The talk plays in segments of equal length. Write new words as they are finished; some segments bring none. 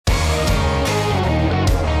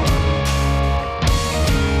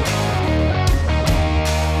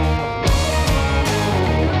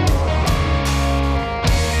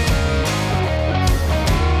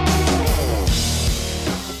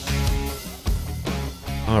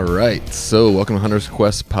All right, so welcome to Hunter's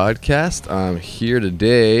Quest podcast. I'm here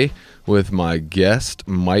today with my guest,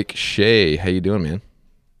 Mike SHEA. How you doing, man?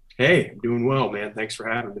 Hey, I'm doing well, man. Thanks for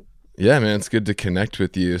having me. Yeah, man, it's good to connect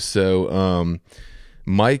with you. So,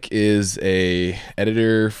 Mike is a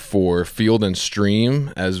editor for Field and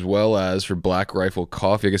Stream as well as for Black Rifle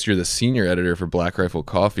Coffee. I guess you're the senior editor for Black Rifle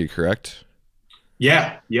Coffee, correct?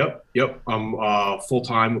 Yeah, yep. I'm full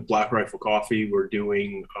time with Black Rifle Coffee. We're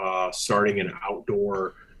doing starting an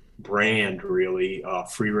outdoor brand, really,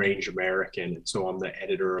 Free Range American, and so I'm the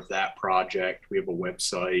editor of that project. We have a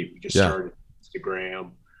website. We just Yeah. started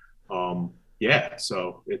Instagram. Yeah,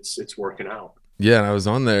 so it's working out. Yeah, and I was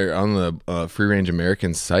on there on the Free Range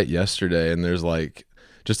American site yesterday, and there's like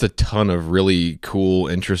just a ton of really cool,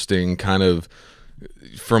 interesting kind of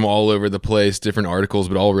from all over the place, different articles,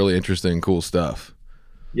 but all really interesting, cool stuff.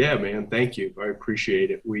 Yeah, man. Thank you. I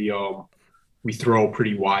appreciate it. We throw a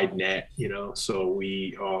pretty wide net, So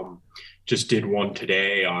we just did one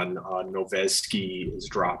today on Noveski is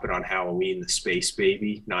dropping on Halloween the Space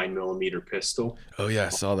Baby 9mm pistol. Oh yeah, I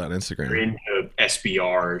saw that on We're Instagram. into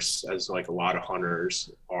SBRs as like a lot of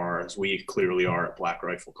hunters are, as we clearly are at Black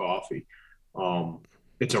Rifle Coffee.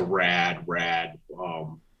 It's a rad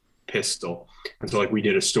pistol. And so like we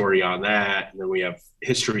did a story on that, and then we have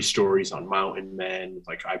history stories on mountain men.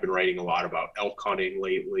 Like I've been writing a lot about elk hunting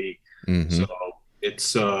lately. Hmm. So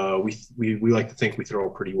it's we like to think we throw a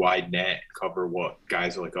pretty wide net and cover what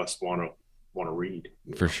guys like us want to read.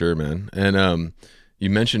 For sure, man. And you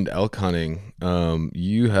mentioned elk hunting.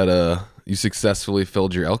 You successfully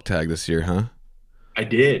filled your elk tag this year, huh? I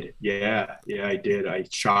did. Yeah, I did. I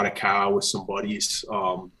shot a cow with some buddies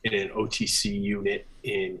in an OTC unit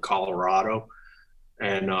in Colorado.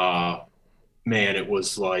 And man, it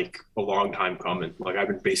was like a long time coming. Like I've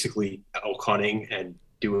been basically elk hunting and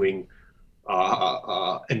doing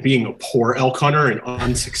and being a poor elk hunter and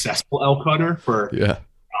unsuccessful elk hunter for Yeah.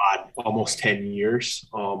 almost 10 years.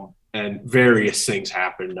 And various things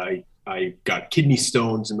happened. I got kidney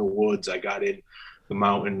stones in the woods. I got in the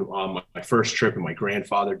mountain on my first trip, and my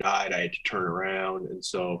grandfather died. I had to turn around. And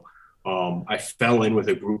so I fell in with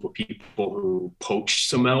a group of people who poached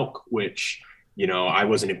some elk, which, I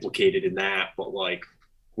wasn't implicated in that, but like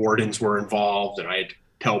wardens were involved, and I had to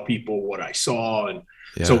tell people what I saw. And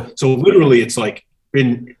Yeah. so literally it's like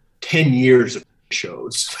been 10 years of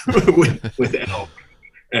shows with elk.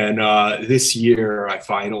 And this year I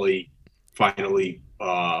finally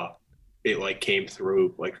it like came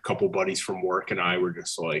through. Like a couple buddies from work and I were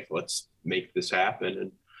just like, let's make this happen.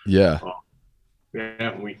 And Yeah.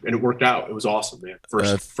 yeah, and it worked out. It was awesome, man.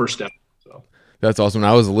 First step. So That's awesome.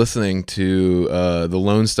 I was listening to the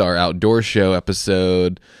Lone Star Outdoor Show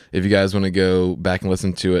episode. If you guys want to go back and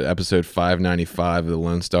listen to it, episode 595 of the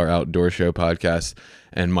Lone Star Outdoor Show podcast,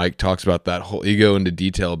 and Mike talks about that whole. You go into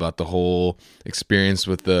detail about the whole experience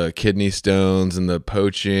with the kidney stones and the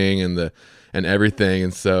poaching and everything.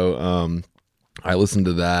 And so I listened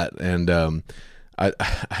to that, and I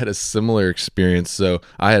had a similar experience. So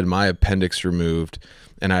I had my appendix removed,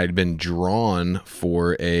 and I had been drawn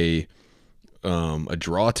for a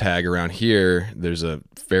draw tag around here. There's a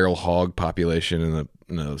feral hog population in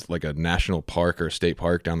like a national park or a state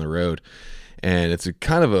park down the road, and it's a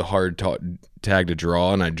kind of a hard tag to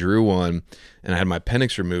draw. And I drew one, and I had my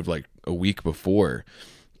appendix removed like a week before,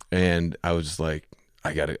 and I was just like,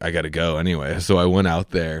 I gotta go anyway. So I went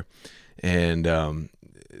out there, and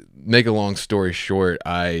make a long story short,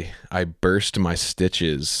 I burst my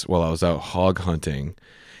stitches while I was out hog hunting,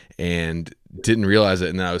 and didn't realize it.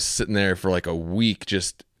 And then I was sitting there for like a week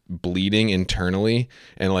just bleeding internally,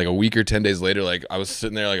 and like a week or 10 days later, like I was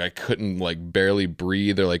sitting there like I couldn't like barely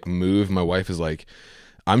breathe or like move. My wife is like,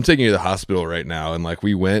 I'm taking you to the hospital right now. And like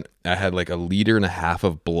we went, I had like 1.5 liters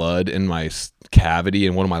of blood in my cavity,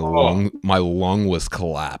 and one of my lung was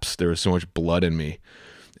collapsed. There was so much blood in me,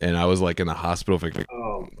 and I was like in the hospital for like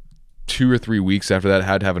oh, 2 or 3 weeks after that. I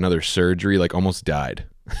had to have another surgery, like almost died.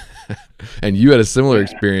 And you had a similar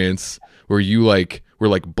experience where you like were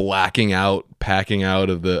like blacking out, packing out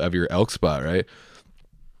of your elk spot, right?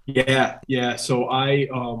 yeah. So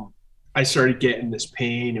I started getting this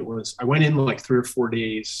pain. I went in like 3 or 4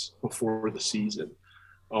 days before the season.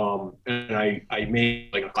 And I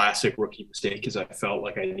made like a classic rookie mistake because I felt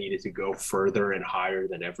like I needed to go further and higher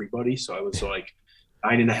than everybody. So I was like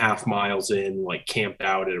 9.5 miles in, like camped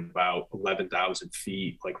out at about 11,000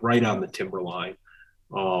 feet, like right on the timberline.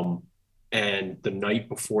 Um, and the night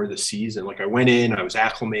before the season, like I went in, I was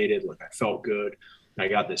acclimated, like I felt good. I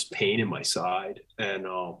got this pain in my side, and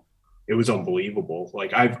it was unbelievable.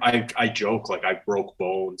 Like I joke like I broke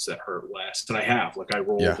bones that hurt less, and I have. Like I Yeah.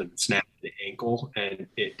 rolled and snapped the ankle, and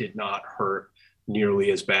it did not hurt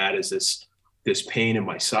nearly as bad as this pain in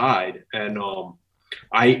my side. And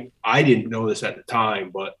I didn't know this at the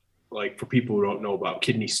time, but like for people who don't know about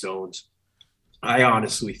kidney stones, I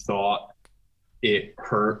honestly thought it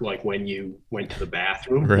hurt like when you went to the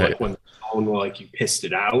bathroom, Right. like when the stone, like you pissed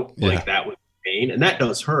it out, Yeah. like that was pain, and that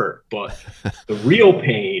does hurt. But the real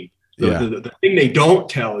pain, Yeah. the thing they don't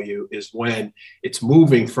tell you is when it's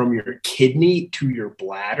moving from your kidney to your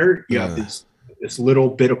bladder, you have this little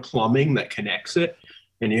bit of plumbing that connects it.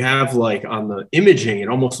 And you have like on the imaging, it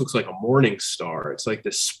almost looks like a morning star. It's like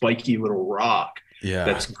this spiky little rock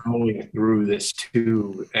that's going through this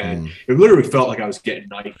tube. And it literally felt like I was getting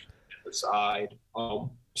knifed in the side.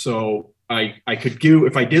 So I could do,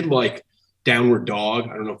 if I did like downward dog,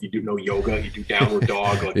 I don't know if you do know yoga, you do downward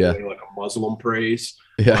dog, like, like a Muslim praise,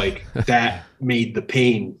 like that made the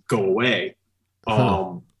pain go away.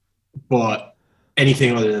 But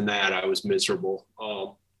anything other than that, I was miserable.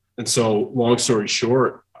 And so, long story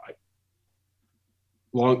short,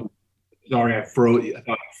 sorry, I thought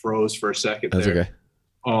I froze for a second. That's there.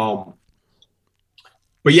 Okay.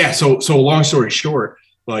 But yeah, so long story short,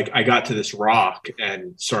 like I got to this rock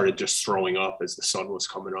and started just throwing up as the sun was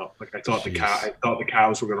coming up. Like I thought the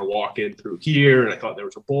cows were going to walk in through here, and I thought there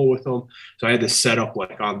was a bull with them. So I had this set up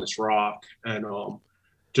like on this rock, and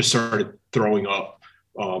just started throwing up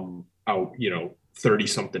out, 30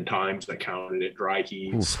 something times. I counted it, dry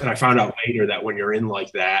heaves. And I found out later that when you're in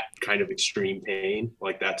like that kind of extreme pain,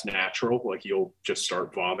 like that's natural, like you'll just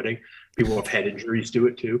start vomiting. People with head injuries do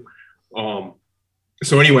it too.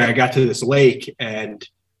 So anyway, I got to this lake and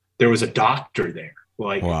there was a doctor there,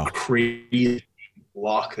 like crazy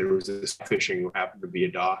luck. There was this fishing who happened to be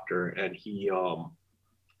a doctor, and he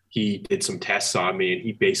did some tests on me, and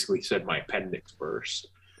he basically said my appendix burst.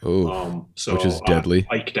 So which is deadly.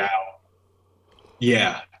 I hiked out.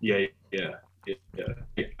 Yeah. I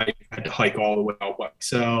had to hike all the way out by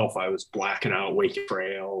myself. I was blacking out Wake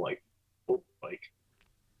Trail, like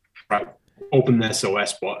I opened the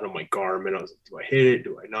SOS button on my Garmin. I was like, do I hit it?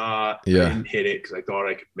 Do I not? Yeah. I didn't hit it because I thought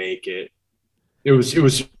I could make it. It was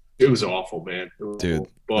awful, man. It was dude.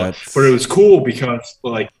 Awful. But it was cool because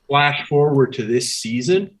like flash forward to this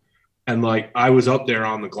season, and like I was up there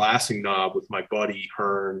on the glassing knob with my buddy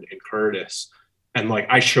Hearn and Curtis, and like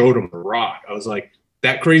I showed him the rock. I was like,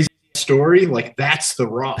 that crazy story, like that's the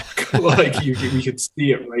rock. Like we could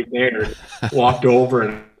see it right there. Walked over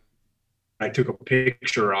and I took a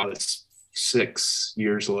picture on it 6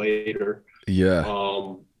 years later. Yeah.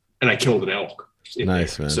 And I killed an elk.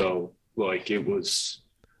 Nice, man. So like it was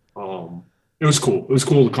cool. It was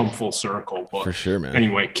cool to come full circle. But for sure, man.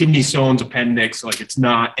 Anyway, kidney stones, appendix, like it's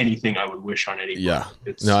not anything I would wish on anybody. Yeah.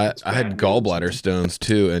 I had gallbladder stones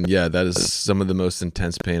too, and yeah, that is some of the most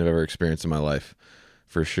intense pain I've ever experienced in my life,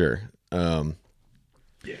 for sure. Yeah.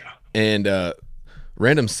 And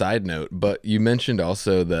random side note, but you mentioned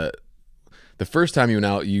also that the first time you went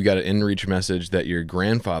out, you got an in-reach message that your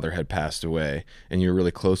grandfather had passed away, and you were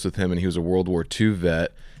really close with him, and he was a World War II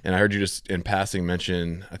vet. And I heard you just in passing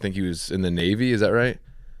mention, I think he was in the Navy. Is that right?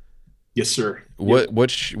 Yes, sir. What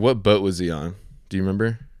boat was he on? Do you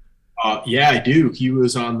remember? Yeah, I do. He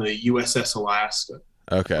was on the USS Alaska.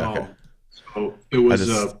 Okay. So it was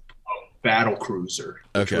a battle cruiser.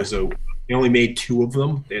 Okay. They only made 2 of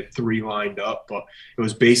them. They had 3 lined up, but it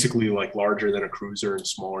was basically like larger than a cruiser and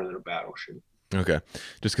smaller than a battleship. Okay.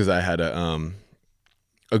 Just because I had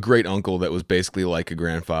a great uncle that was basically like a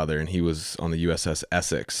grandfather, and he was on the USS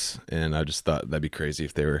Essex, and I just thought that'd be crazy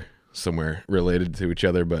if they were somewhere related to each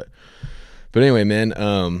other. But anyway, man,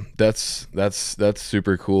 that's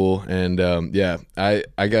super cool. And yeah, I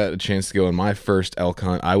got a chance to go on my first elk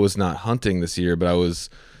hunt. I was not hunting this year, but I was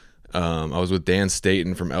with Dan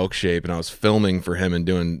Staten from Elk Shape, and I was filming for him and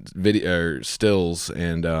doing video or stills.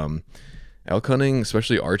 And elk hunting,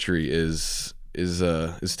 especially archery, is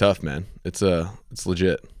tough, man. It's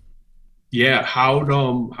legit. Yeah. How'd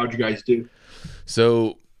you guys do?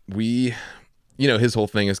 So we, his whole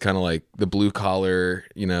thing is kind of like the blue collar,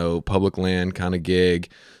 public land kind of gig.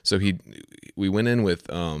 So we went in with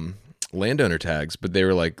landowner tags, but they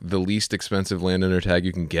were like the least expensive landowner tag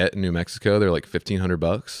you can get in New Mexico. They're like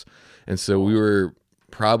 $1,500. And so we were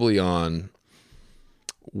probably on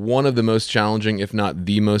one of the most challenging, if not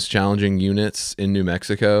the most challenging units in New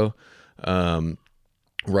Mexico.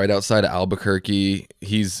 Right outside of Albuquerque.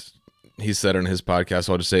 He said on his podcast,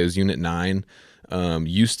 so I'll just say it was Unit 9.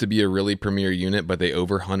 Used to be a really premier unit, but they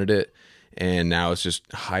overhunted it, and now it's just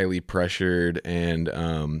highly pressured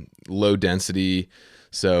and low density.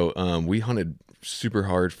 So we hunted super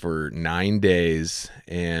hard for 9 days,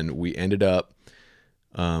 and we ended up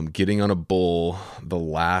getting on a bull the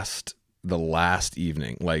last the last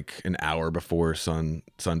evening, like an hour before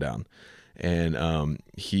sundown. And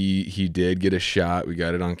he did get a shot. We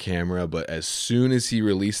got it on camera, but as soon as he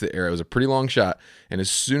released the arrow, it was a pretty long shot, and as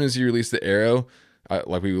soon as he released the arrow,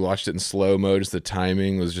 like we watched it in slow mo, just the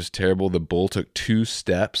timing was just terrible. The bull took 2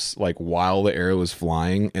 steps like while the arrow was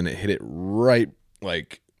flying, and it hit it right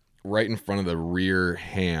in front of the rear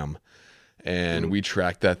ham. And we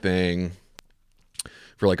tracked that thing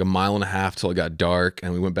for like a mile and a half till it got dark,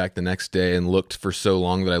 and we went back the next day and looked for so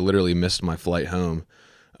long that I literally missed my flight home.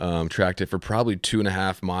 Tracked it for probably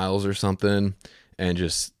 2.5 miles or something, and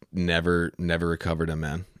just never recovered him,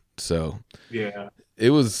 man. So yeah, it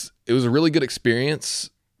was a really good experience.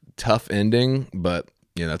 Tough ending, but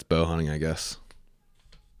yeah, that's bow hunting, I guess.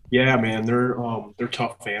 Yeah, man, they're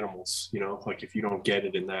tough animals. You know, like if you don't get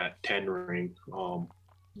it in that 10 ring,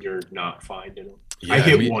 you're not finding them. Yeah, I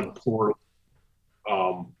hit one portal,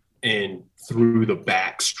 and through the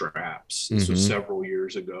back straps. This was several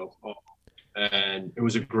years ago, and it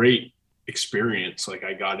was a great experience. Like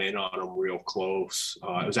I got in on them real close.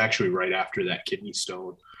 It was actually right after that kidney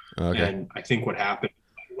stone, and I think what happened,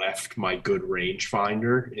 I left my good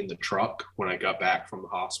rangefinder in the truck when I got back from the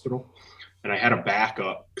hospital. And I had a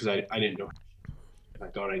backup because I didn't know. I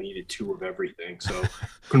thought I needed 2 of everything. So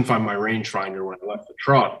couldn't find my rangefinder when I left the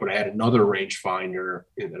truck, but I had another rangefinder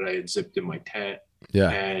that I had zipped in my tent. Yeah.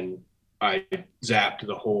 And I zapped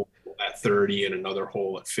the hole at 30 and another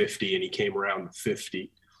hole at 50, and he came around to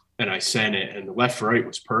 50. And I sent it, and the left-right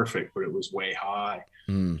was perfect, but it was way high.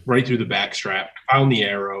 Right through the back strap. Found the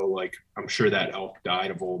arrow. Like, I'm sure that elk died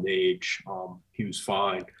of old age. He was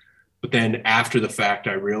fine. But then after the fact,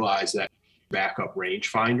 I realized that backup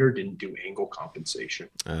rangefinder didn't do angle compensation.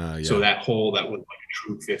 So that hole that was like a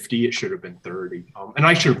true 50, it should have been 30. And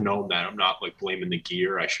I should have known that. I'm not like blaming the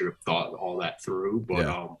gear. I should have thought all that through.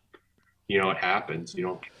 But, you know, it happens. You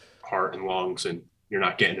don't get heart and lungs, and you're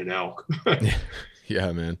not getting an elk.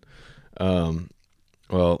 Yeah, man.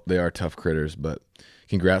 Well, they are tough critters, but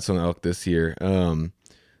congrats on the elk this year.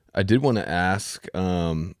 I did want to ask,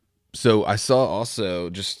 so I saw also,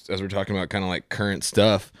 just as we're talking about kind of like current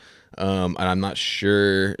stuff, and I'm not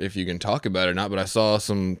sure if you can talk about it or not, but I saw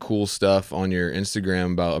some cool stuff on your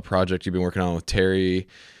Instagram about a project you've been working on with Terry.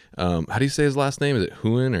 How do you say his last name? Is it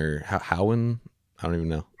Huyen or Howen? I don't even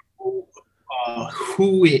know.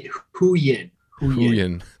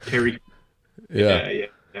 Huyen. Terry. Yeah.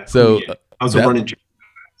 So I was running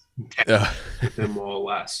with him more or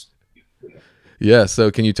less. Yeah. So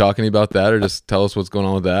can you talk any about that, or just tell us what's going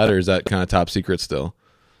on with that, or is that kind of top secret still?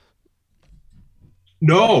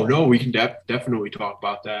 No, we can definitely talk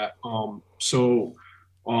about that.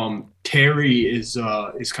 Terry is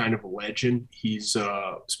kind of a legend. He's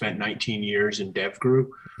spent 19 years in Dev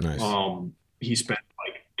Group. Nice. He spent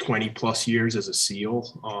like 20 plus years as a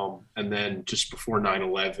SEAL. And then just before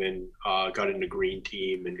 9/11, got into Green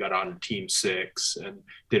Team and got on Team 6 and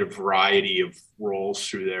did a variety of roles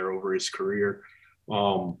through there over his career.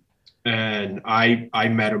 And I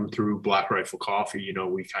met him through Black Rifle Coffee. You know,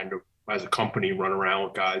 we kind of, as a company, run around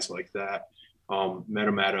with guys like that. Met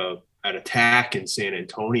him at a TAC in San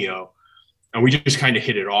Antonio, and we just kind of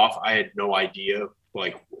hit it off. I had no idea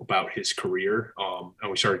like about his career, and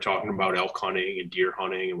we started talking about elk hunting and deer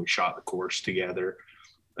hunting, and we shot the course together.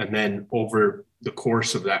 And then over the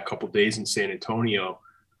course of that couple of days in San Antonio,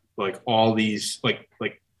 like all these like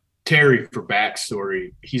Terry, for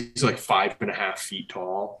backstory, he's like 5.5 feet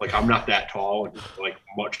tall. Like I'm not that tall, and he's like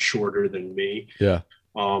much shorter than me. Yeah.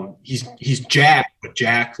 He's Jack, but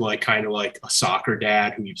Jack like kind of like a soccer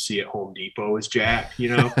dad who you see at Home Depot is Jack,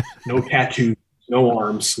 you know, no tattoos, no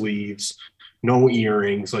arm sleeves, no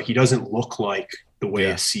earrings. Like he doesn't look like the way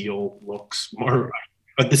a SEAL looks, more,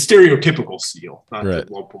 but the stereotypical SEAL, not to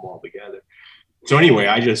lump them all together. So anyway,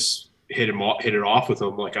 I just hit it off with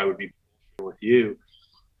him like I would be with you.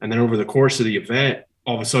 And then over the course of the event,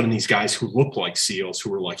 all of a sudden these guys who look like SEALs, who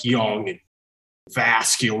were like young and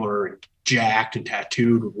vascular and jacked and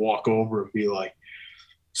tattooed, would walk over and be like,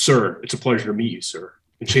 "Sir, it's a pleasure to meet you, sir,"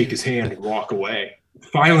 and shake his hand and walk away.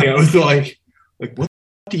 Finally, I was like, what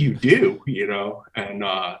do you do? You know? And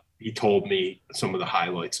he told me some of the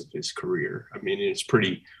highlights of his career. I mean, it's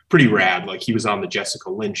pretty rad. Like he was on the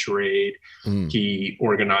Jessica Lynch raid. He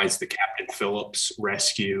organized the Captain Phillips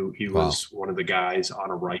rescue. He was one of the guys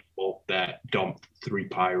on a rifle that dumped 3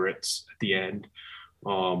 pirates at the end.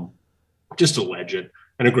 Just a legend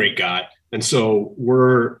and a great guy. And so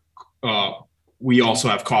we also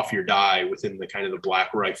have Coffee or Die within the kind of the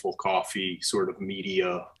Black Rifle Coffee sort of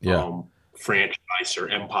media franchise or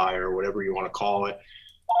empire, or whatever you want to call it.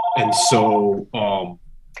 And so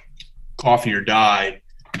Coffee or Die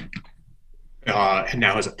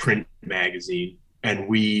now has a print magazine, and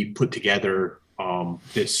we put together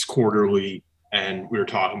this quarterly, and we were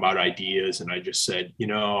talking about ideas, and I just said,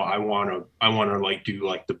 I want to like do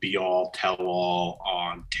like the be all tell all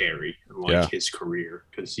on Terry and like his career,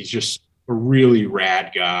 because he's just a really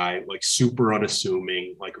rad guy, like super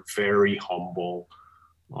unassuming, like very humble.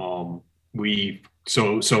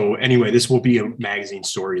 So anyway, this will be a magazine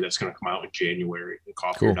story that's going to come out in January in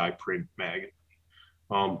Coffee or Die print magazine.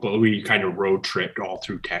 But we kind of road tripped all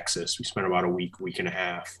through Texas. We spent about a week and a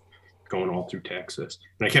half going all through Texas.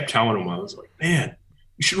 And I kept telling him, I was like, man,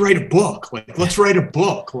 you should write a book. Like, let's write a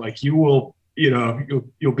book. Like, you will,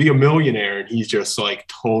 you'll be a millionaire. And he's just like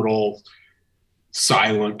total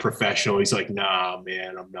silent professional. He's like, nah,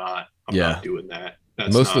 man, I'm not doing that.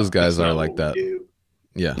 Most of those guys are like that.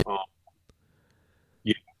 Yeah.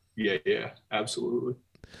 Yeah, absolutely.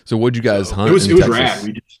 So what'd you guys hunt? It was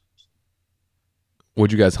rad.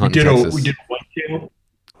 What'd you guys hunt in Texas? We did a whitetail.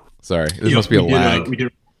 Sorry, this must be a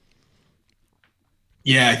lag.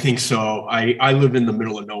 Yeah, I think so. I live in the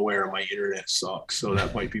middle of nowhere and my internet sucks, so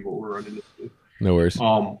that might be what we're running into. No worries.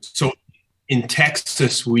 So in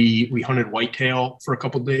Texas, we hunted whitetail for a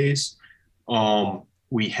couple of days.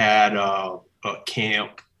 We had a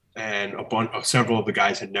camp, and several of the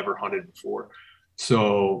guys had never hunted before,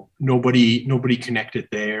 so nobody connected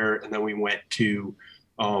there. And then we went to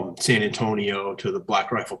San Antonio to the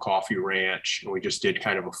Black Rifle Coffee Ranch, and we just did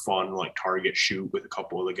kind of a fun like target shoot with a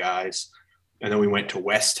couple of the guys. And then we went to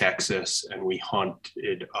West Texas and we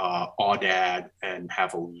hunted aoudad and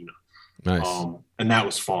javelina. Nice. And that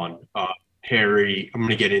was fun. Terry, I'm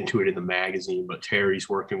going to get into it in the magazine, but Terry's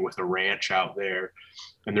working with a ranch out there,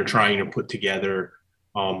 and they're trying to put together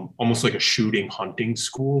almost like a shooting hunting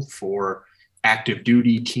school for active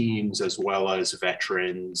duty teams as well as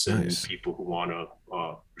veterans and people who want to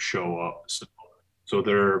show up. So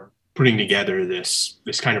they're putting together this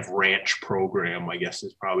kind of ranch program, I guess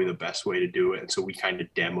is probably the best way to do it. And so we kind of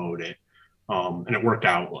demoed it. And it worked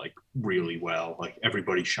out like really well. Like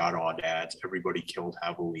everybody shot audads, everybody killed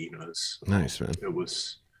javelinas. Nice, man. It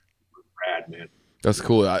was rad, man. That's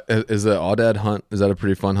cool. Is the aoudad hunt, is that a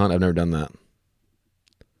pretty fun hunt? I've never done that.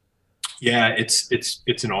 Yeah, it's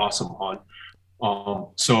an awesome hunt.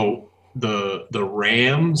 So the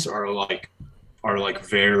rams are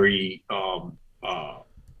very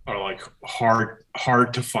are like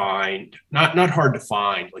hard to find. Not hard to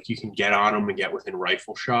find. Like you can get on them and get within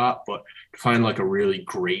rifle shot, but to find like a really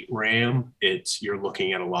great ram, you're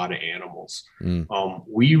looking at a lot of animals.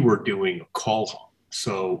 We were doing a cull hunt,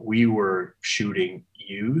 so we were shooting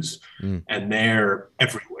ewes, and they're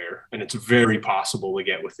everywhere, and it's very possible to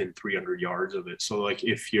get within 300 yards of it. So like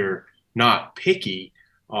if you're not picky,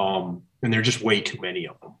 and there are just way too many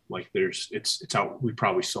of them. Like it's out. We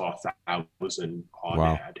probably saw 1,000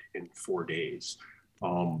 aoudad in 4 days.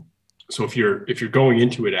 So if you're going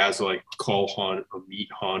into it as like a cull hunt, a meat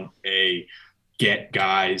hunt, a get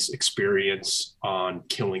guys experience on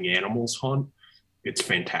killing animals hunt, it's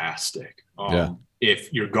fantastic.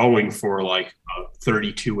 If you're going for like a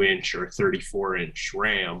 32-inch or 34-inch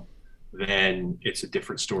ram, then it's a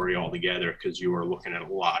different story altogether, because you are looking at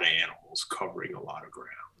a lot of animals covering a lot of ground.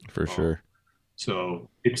 For sure. So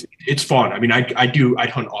it's fun. I mean, I'd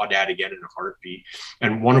hunt aoudad again in a heartbeat.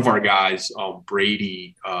 And one of our guys,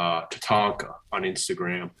 Brady Tatanka on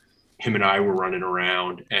Instagram, him and I were running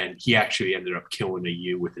around, and he actually ended up killing a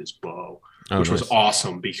ewe with his bow, which was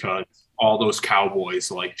awesome, because all those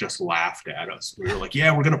cowboys like just laughed at us. We were like,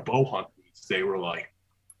 yeah, we're going to bow hunt these. They were like,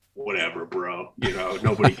 whatever, bro.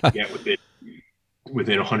 Nobody can get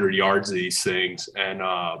within 100 yards of these things. And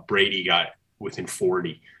Brady got within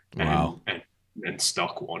 40 and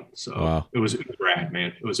stuck one. So it was rad,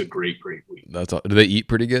 man. It was a great week. That's all. Do they eat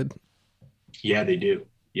pretty good? Yeah, they do.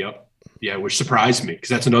 Yep. Yeah, which surprised me, because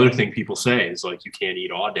that's another thing people say is like you can't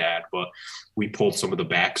eat aoudad, but we pulled some of the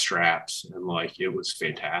back straps and like it was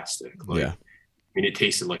fantastic. Like, I mean, it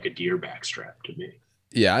tasted like a deer back strap to me.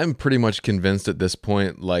 Yeah, I'm pretty much convinced at this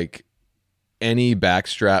point, like any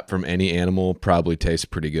backstrap from any animal probably tastes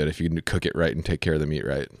pretty good if you can cook it right and take care of the meat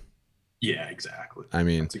right. Yeah, exactly. I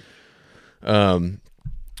mean,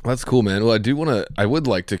 that's cool, man. Well, I would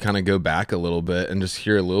like to kind of go back a little bit and just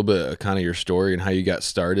hear a little bit of kind of your story and how you got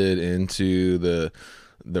started into the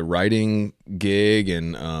writing gig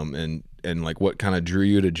and like what kind of drew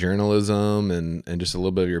you to journalism and just a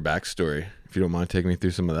little bit of your backstory, if you don't mind taking me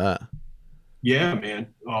through some of that. Yeah, man.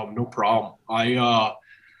 No problem.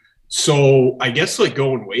 So I guess like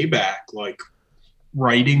going way back, like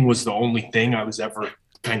writing was the only thing I was ever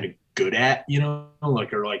kind of good at,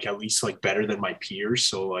 or like at least like better than my peers.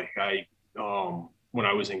 So like when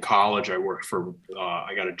I was in college, I worked for,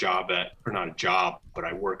 I got a job at, or not a job, but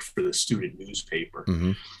I worked for the student newspaper.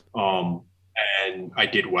 Mm-hmm. Um, and I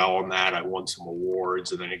did well on that. I won some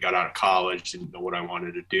awards, and then I got out of college, didn't know what I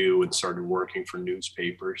wanted to do, and started working for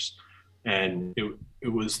newspapers. And it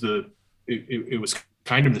was it was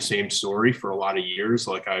kind of the same story for a lot of years.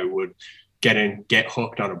 Like I would get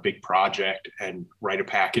hooked on a big project and write a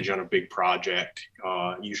package on a big project.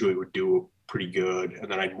 Usually would do pretty good,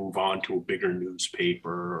 and then I'd move on to a bigger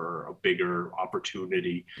newspaper or a bigger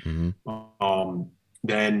opportunity. Mm-hmm.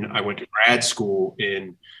 Then I went to grad school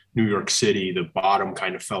in New York City. The bottom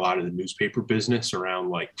kind of fell out of the newspaper business around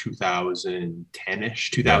like 2010-ish,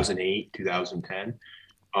 2008, 2010.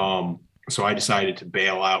 So I decided to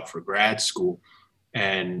bail out for grad school,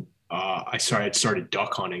 and I started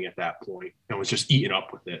duck hunting at that point and was just eating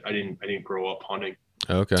up with it. I didn't grow up hunting.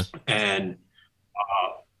 Okay. And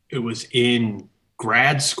it was in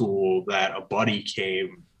grad school that a buddy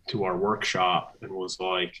came to our workshop and was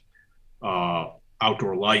like,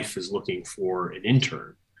 Outdoor Life is looking for an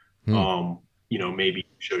intern. Maybe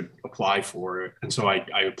you should apply for it. And so I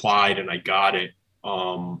applied and I got it.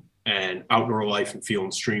 And Outdoor Life and Field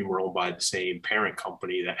and Stream were owned by the same parent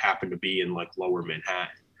company that happened to be in like Lower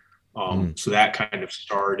Manhattan. So that kind of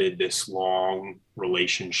started this long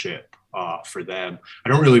relationship for them. I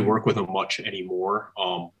don't really work with them much anymore,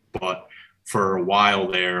 but for a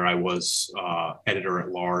while there, I was editor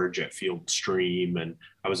at large at Field and Stream, and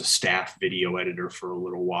I was a staff video editor for a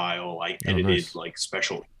little while. I edited like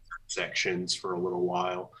special sections for a little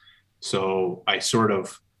while. So I guess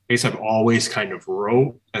I've always kind of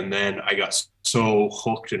wrote, and then I got so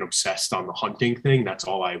hooked and obsessed on the hunting thing. That's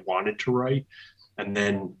all I wanted to write. And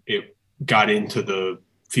then it got into the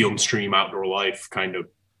Field and Stream Outdoor Life kind of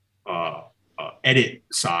edit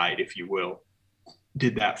side, if you will.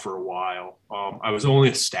 Did that for a while. I was only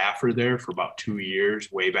a staffer there for about 2 years,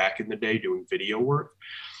 way back in the day, doing video work.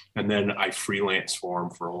 And then I freelanced for them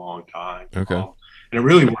for a long time. Okay. And it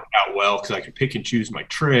really worked out well because I could pick and choose my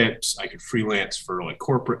trips. I could freelance for like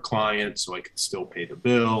corporate clients, so I could still pay the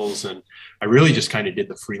bills. And I really just kind of did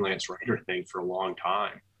the freelance writer thing for a long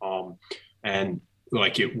time. And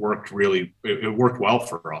like it worked well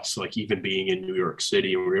for us. Like even being in New York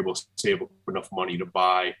City, we were able to save enough money to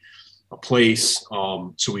buy a place.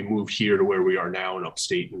 So we moved here to where we are now in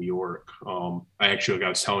upstate New York. Like I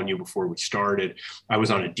was telling you before we started, I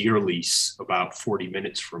was on a deer lease about 40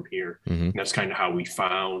 minutes from here. Mm-hmm. And that's kind of how we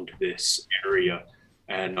found this area.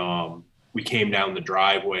 And we came down the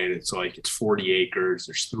driveway, and it's 40 acres.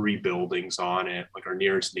 There's 3 buildings on it. Like our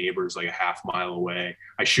nearest neighbor is like a half mile away.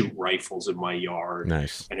 I shoot rifles in my yard.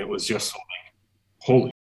 Nice. And it was just like,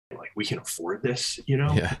 holy, like we can afford this,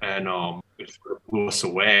 Yeah. And it blew us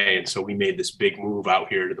away. And so we made this big move out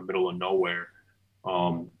here to the middle of nowhere,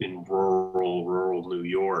 in rural New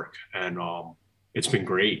York. And it's been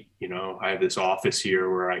great. I have this office here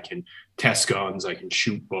where I can test guns, I can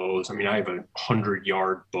shoot bows. I mean, I have a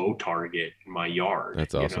 100-yard bow target in my yard.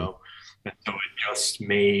 That's awesome. And so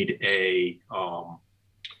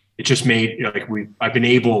I've been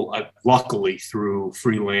able, luckily through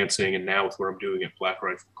freelancing and now with what I'm doing at Black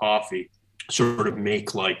Rifle Coffee, sort of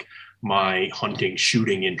make like my hunting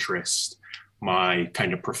shooting interest my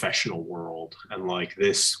kind of professional world. And like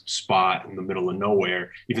this spot in the middle of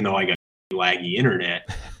nowhere, even though I got laggy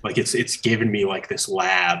internet, like it's given me like this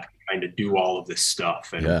lab to kind of do all of this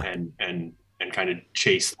stuff and kind of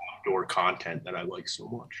chase the outdoor content that I like so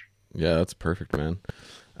much. Yeah, that's perfect, man.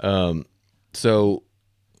 So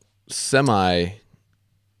semi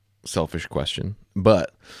selfish question,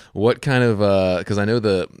 but what kind of because I know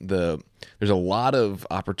there's a lot of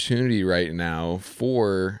opportunity right now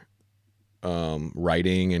for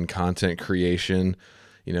writing and content creation,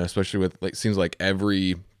 especially with like seems like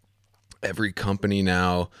every company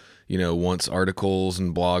now wants articles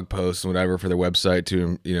and blog posts and whatever for their website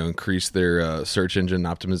to increase their search engine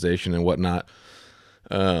optimization and whatnot.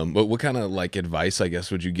 But what kind of like advice, I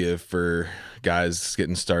guess, would you give for guys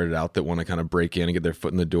getting started out that want to kind of break in and get their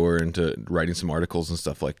foot in the door into writing some articles and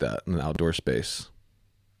stuff like that in the outdoor space?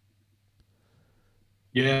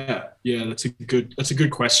 Yeah, that's a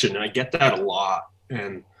good question, and I get that a lot.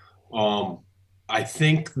 And I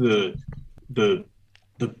think the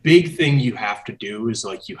big thing you have to do is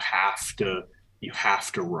like you have to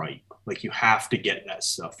write, like you have to get that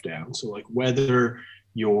stuff down. So like whether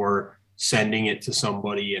you're sending it to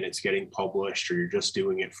somebody and it's getting published or you're just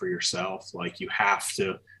doing it for yourself, like you have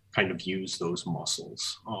to kind of use those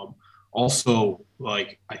muscles. Also,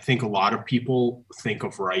 like I think a lot of people think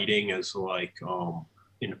of writing as like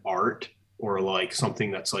an art or like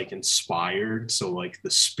something that's like inspired. So like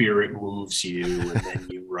the spirit moves you and then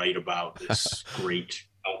you write write about this great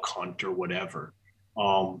elk hunt or whatever.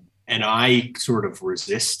 And I sort of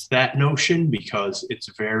resist that notion because it's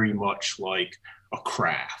very much like a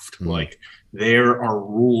craft. Like there are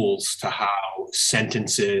rules to how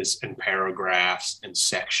sentences and paragraphs and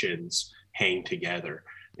sections hang together.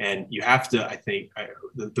 And you have to, I think,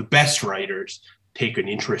 the best writers take an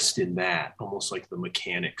interest in that, almost like the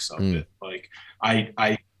mechanics of it. Like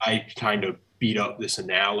I kind of beat up this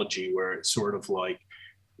analogy where it's sort of like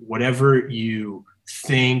whatever you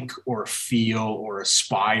think or feel or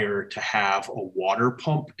aspire to have a water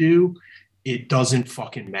pump do, it doesn't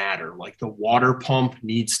fucking matter. Like the water pump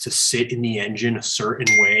needs to sit in the engine a certain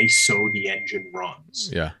way so the engine runs.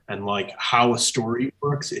 Yeah. And like how a story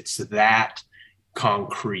works, it's that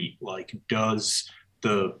concrete. Like does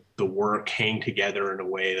the work hang together in a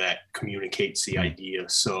way that communicates the idea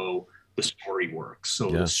so the story works,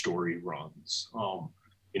 so the story runs.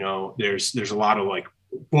 You know, there's a lot of like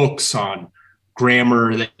books on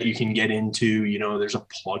grammar that you can get into. You know, there's a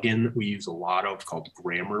plugin that we use a lot of called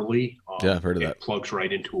Grammarly. I've heard of that. It plugs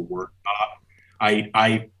right into a Word doc.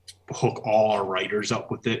 I hook all our writers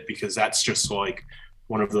up with it because that's just like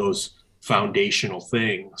one of those foundational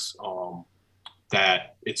things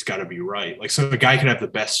that it's got to be right. Like, so a guy could have the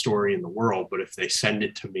best story in the world, but if they send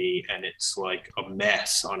it to me and it's like a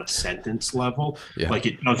mess on a sentence level, like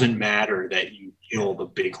it doesn't matter that you kill the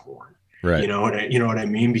bighorn. Right. You know what I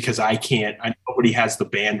mean? Because nobody has the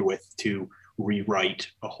bandwidth to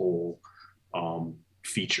rewrite a whole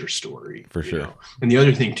feature story. For sure. Know? And the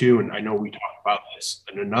other thing too, and I know we talked about this,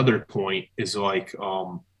 and another point is like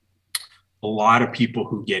a lot of people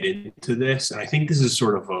who get into this, and I think this is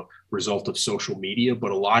sort of a result of social media, but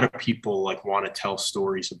a lot of people like want to tell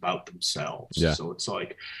stories about themselves. Yeah. So it's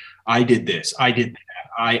like, I did this, I did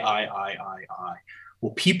that, I.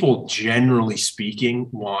 Well, people generally speaking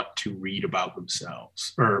want to read about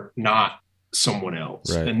themselves or not someone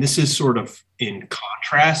else. Right. And this is sort of in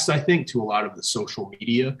contrast, I think, to a lot of the social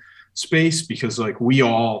media space, because like we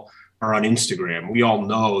all are on Instagram. We all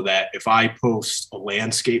know that if I post a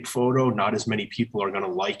landscape photo, not as many people are going to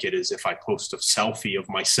like it as if I post a selfie of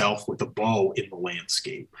myself with a bow in the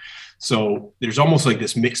landscape. So there's almost like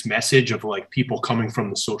this mixed message of like people coming from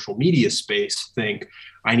the social media space think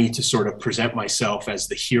I need to sort of present myself as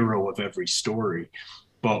the hero of every story.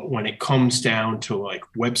 But when it comes down to like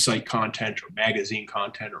website content or magazine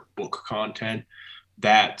content or book content,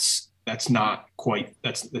 that's not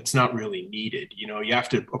really needed. You know, you have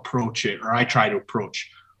to approach it, or I try to approach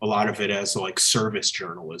a lot of it as like service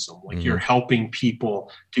journalism. Like you're helping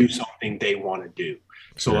people do something they want to do.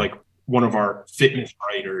 So like one of our fitness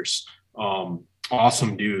writers,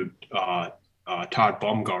 awesome dude, Todd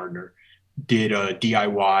Bumgardner, did a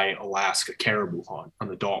DIY Alaska caribou hunt on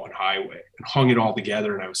the Dalton Highway and hung it all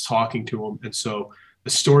together. And I was talking to him. And so the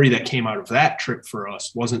story that came out of that trip for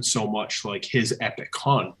us wasn't so much like his epic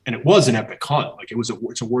hunt. And it was an epic hunt. Like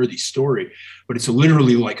it's a worthy story, but it's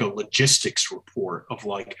literally like a logistics report of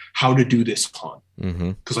like how to do this hunt.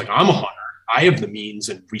 Cause like I'm a hunter, I have the means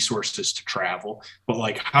and resources to travel, but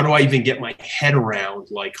like, how do I even get my head around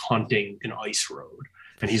like hunting an ice road?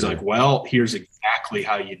 And he's like, well, here's exactly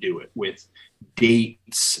how you do it with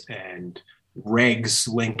dates and regs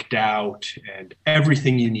linked out and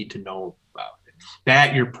everything you need to know about it.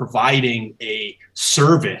 That you're providing a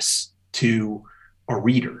service to a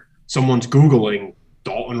reader. Someone's Googling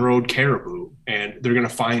Dalton Road caribou and they're going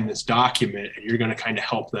to find this document and you're going to kind of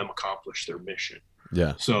help them accomplish their mission.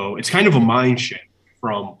 Yeah. So it's kind of a mind shift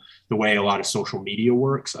from the way a lot of social media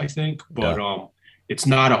works, I think. But it's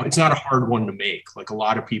not a hard one to make. Like a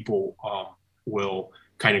lot of people will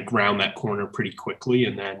kind of ground that corner pretty quickly,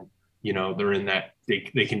 and then you know they're in that they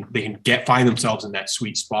can find themselves in that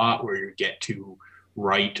sweet spot where you get to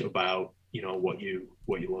write about you know what you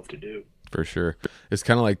love to do. For sure, it's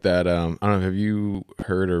kind of like that. I don't know. Have you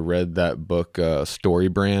heard or read that book, Story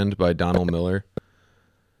Brand by Donald Miller?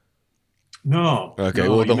 No. Okay.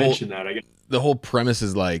 No, well, the whole premise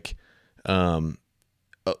is like,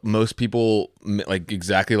 most people, like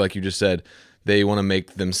exactly like you just said, they want to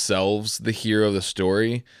make themselves the hero of the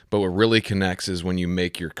story. But what really connects is when you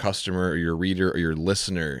make your customer or your reader or your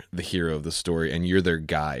listener the hero of the story, and you're their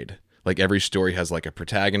guide. Like every story has like a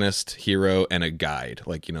protagonist, hero, and a guide.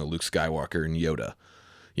 Like you know Luke Skywalker and Yoda.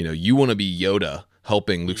 You know you want to be Yoda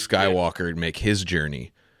helping Luke Skywalker make his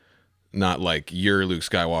journey. Not like you're Luke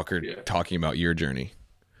Skywalker talking about your journey.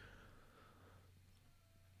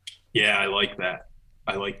 Yeah, I like that.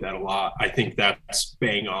 I like that a lot. I think that's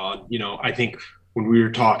bang on. You know, I think when we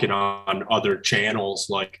were talking on other channels,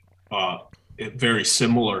 like very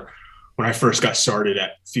similar, when I first got started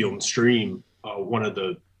at Field and Stream, one of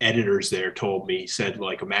the editors there told me, said,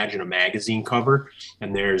 like, imagine a magazine cover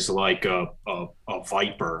and there's like a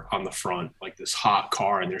Viper on the front, like this hot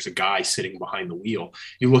car, and there's a guy sitting behind the wheel.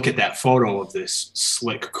 You look at that photo of this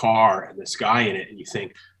slick car and this guy in it and you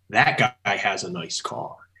think that guy has a nice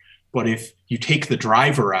car. But if you take the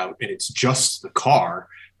driver out and it's just the car,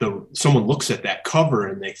 someone looks at that cover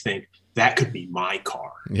and they think that could be my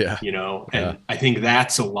car. Yeah. You know, and I think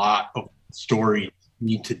that's a lot of stories you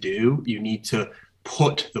need to do. You need to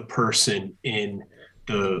put the person in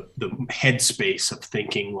the headspace of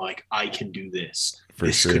thinking like, I can do this.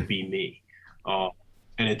 This could be me.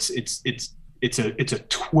 And it's a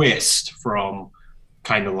twist from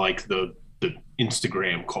kind of like the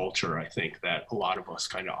Instagram culture, I think, that a lot of us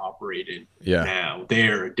kind of operate in now.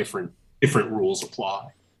 There, different rules apply.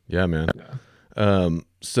 Yeah, man. Yeah.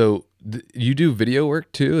 So you do video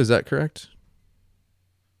work too, is that correct?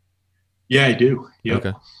 Yeah, I do. Yep.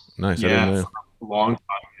 Okay. Nice. Yeah, I didn't know. for a long time.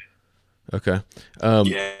 Okay.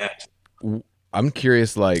 Yeah. I'm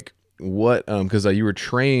curious, like, what, because you were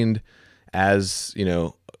trained as,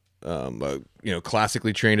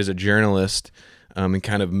 classically trained as a journalist, and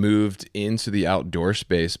kind of moved into the outdoor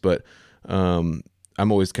space. But I'm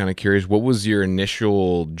always kind of curious, what was your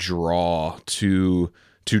initial draw to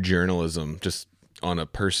journalism, just on a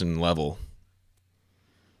person level?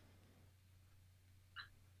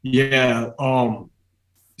 Yeah.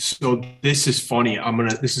 So this is funny.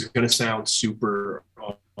 This is gonna sound super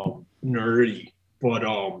nerdy, but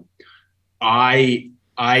I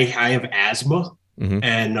have asthma,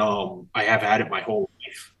 and I have had it my whole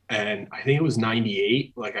life. And I think it was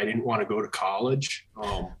 98. Like, I didn't want to go to college,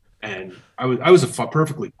 and I was a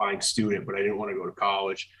perfectly fine student, but I didn't want to go to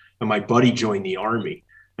college. And my buddy joined the Army,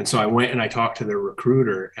 and so I went and I talked to the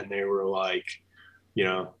recruiter, and they were like,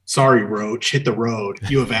 sorry, Roach, hit the road.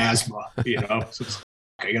 You have asthma, So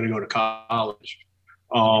I got to go to college.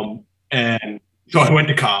 And so I went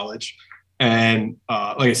to college, and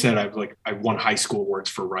like I said, I won high school awards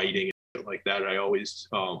for writing and like that. I always,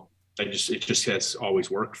 it just has always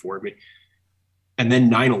worked for me. And then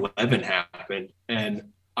 9/11 happened, and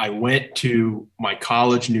I went to my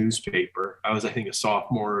college newspaper. I was, I think, a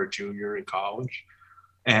sophomore or a junior in college.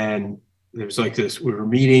 And there was like this, we were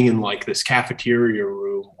meeting in like this cafeteria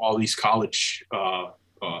room, all these college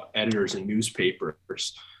editors and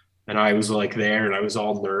newspapers. And I was like there, and I was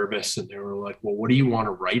all nervous, and they were like, well, what do you want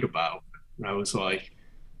to write about? And I was like,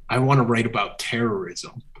 I want to write about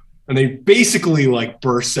terrorism. And they basically like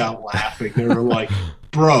burst out laughing. They were like,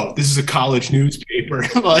 bro, this is a college newspaper.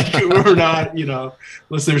 Like, we're not,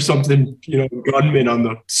 unless there's something, gunman on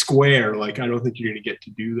the square, like, I don't think you're going to get to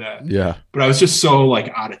do that. Yeah. But I was just so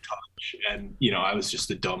like out of touch, and, I was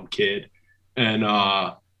just a dumb kid. And,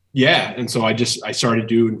 and so I started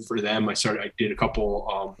doing for them. I did a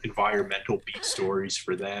couple environmental beat stories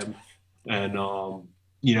for them. And,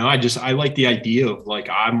 I like the idea of like,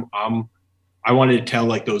 I wanted to tell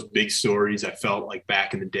like those big stories. I felt like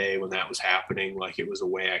back in the day when that was happening, like it was a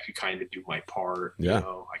way I could kind of do my part. Yeah.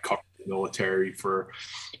 I covered the military for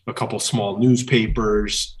a couple small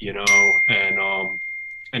newspapers, and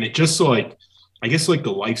it just like, I guess like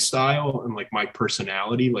the lifestyle and like my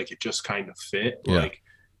personality, like it just kind of fit. Yeah. Like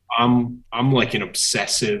I'm like an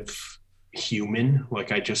obsessive human.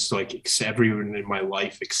 Like I just like everyone in my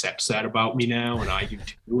life accepts that about me now, and I do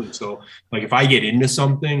too. And so like if I get into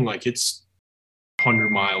something, like it's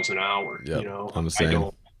 100 miles an hour. Yep, I'm the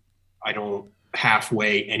same. I don't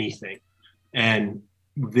halfway anything. And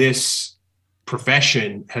this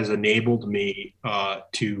profession has enabled me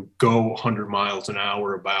to go 100 miles an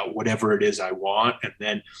hour about whatever it is I want, and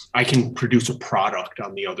then I can produce a product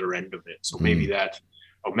on the other end of it. So maybe that's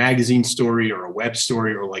a magazine story or a web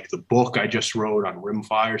story, or like the book I just wrote on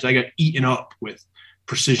RIMFIREs. I got eaten up with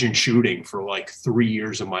precision shooting for like 3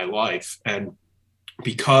 years of my life. And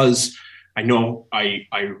because I know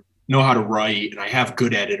how to write, and I have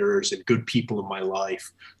good editors and good people in my life,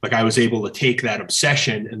 like I was able to take that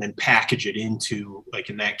obsession and then package it into, like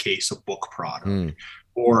in that case, a book product,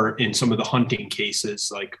 or in some of the hunting cases,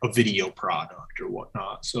 like a video product or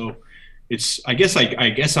whatnot. So I guess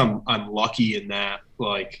I'm lucky in that,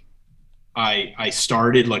 like I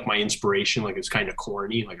started like my inspiration, like it's kind of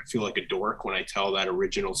corny. Like I feel like a dork when I tell that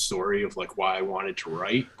original story of like why I wanted to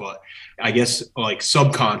write. But I guess like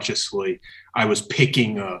subconsciously I was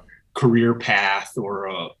picking a career path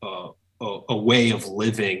or a way of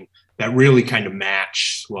living that really kind of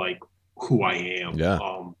matched like who I am. Yeah.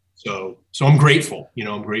 So I'm grateful,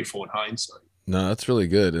 I'm grateful in hindsight. No, that's really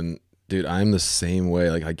good. And dude, I'm the same way.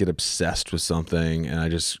 Like I get obsessed with something and I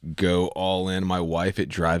just go all in. My wife, it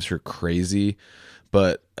drives her crazy,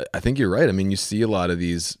 But I think you're right. I mean, you see a lot of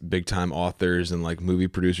these big time authors and like movie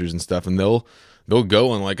producers and stuff, and they'll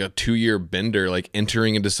go on like a 2-year bender, like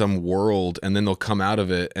entering into some world, and then they'll come out of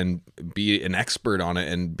it and be an expert on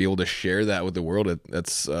it and be able to share that with the world.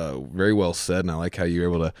 That's very well said, and I like how you're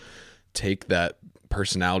able to take that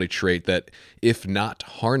personality trait that, if not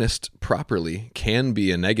harnessed properly, can be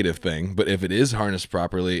a negative thing, but if it is harnessed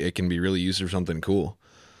properly, it can be really used for something cool.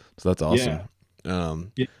 So that's awesome.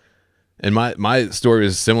 Yeah. And my story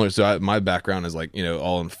is similar. So my background is like,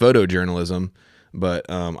 all in photojournalism, but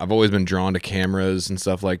I've always been drawn to cameras and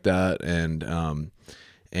stuff like that, and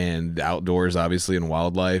the outdoors, obviously, and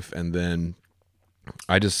wildlife. And then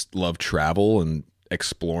I just love travel and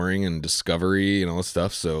exploring and discovery and all this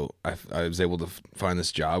stuff. So I was able to find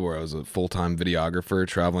this job where I was a full-time videographer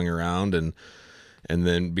traveling around, and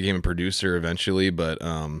then became a producer eventually. But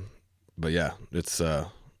yeah, it's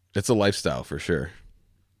a lifestyle for sure.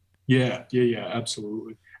 Yeah,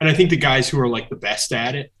 absolutely. And I think the guys who are like the best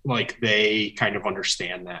at it, like they kind of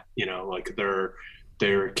understand that, like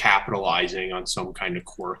they're capitalizing on some kind of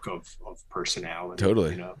quirk of personality.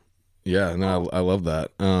 Totally. Yeah, no, I love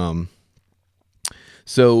that.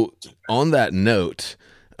 So on that note,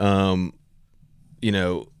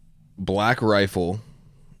 Black Rifle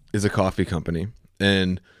is a coffee company,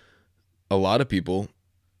 and a lot of people,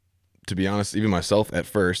 to be honest, even myself at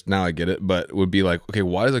first, now I get it, but would be like, okay,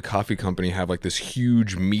 why does a coffee company have like this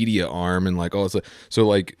huge media arm and like, oh, it's like, so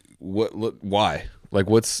like, why? Like,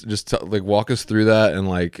 what's like, walk us through that, and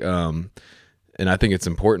like, and I think it's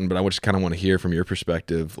important, but I just kind of want to hear from your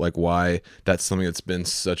perspective, like why that's something that's been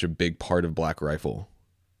such a big part of Black Rifle.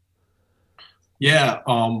 Yeah,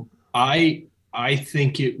 I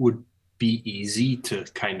think it would be easy to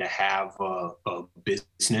kind of have a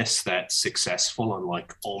business that's successful and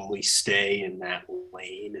like only stay in that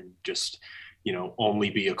lane and just only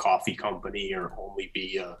be a coffee company, or only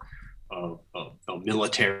be a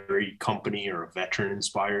military company or a veteran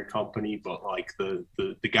inspired company. But like the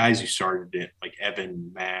guys who started it, like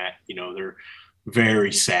Evan, Matt, they're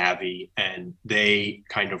very savvy, and they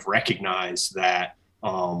kind of recognize that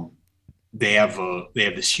they have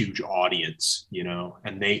this huge audience,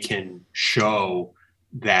 and they can show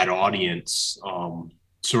that audience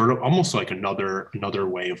sort of almost like another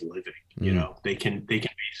way of living. They can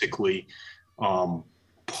basically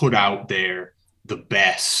put out there the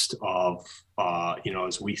best of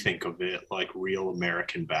as we think of it, like real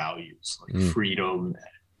American values, like freedom,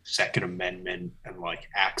 Second Amendment, and like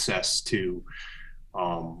access to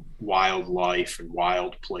wildlife and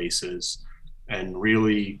wild places, and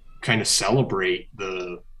really kind of celebrate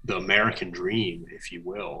the American dream, if you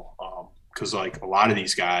will. Because like a lot of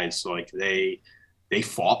these guys, like they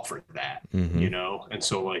fought for that, and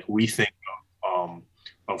so like we think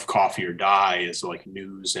of Coffee or Die as like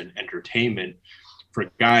news and entertainment for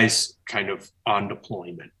guys kind of on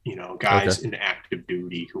deployment, guys in active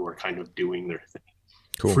duty who are kind of doing their thing.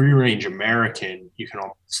 Cool. Free Range American, you can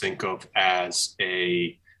almost think of as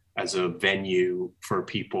a venue for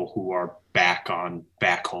people who are back home,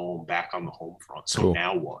 back on the home front. So cool.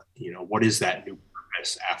 Now what? What is that new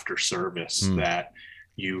purpose after service that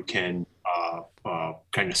you can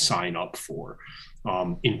kind of sign up for?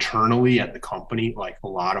 Internally at the company, like a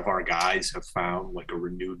lot of our guys have found like a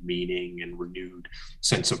renewed meaning and renewed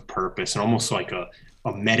sense of purpose, and almost like a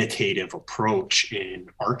meditative approach in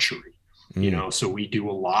archery. So we do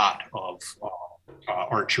a lot of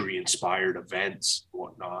archery inspired events and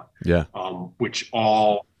whatnot, which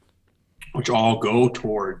all go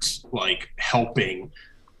towards like helping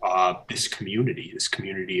this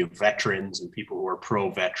community of veterans and people who are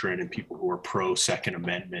pro-veteran and people who are pro-Second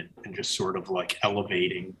Amendment, and just sort of like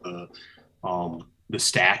elevating the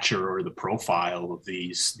stature or the profile of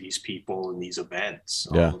these people and these events.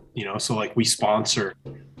 So like we sponsor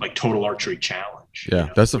like Total Archery Challenge.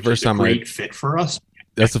 That's the first time great fit for us.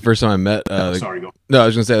 That's the first time I met. Sorry, go. No, I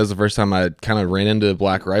was gonna say that was the first time I kind of ran into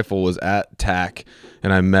Black Rifle was at TAC,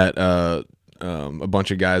 and I met a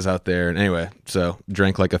bunch of guys out there. And anyway, so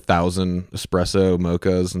drank like 1,000 espresso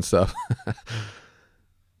mochas and stuff.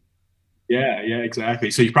 Yeah,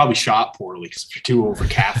 exactly. So you probably shot poorly because you're too over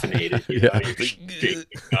caffeinated.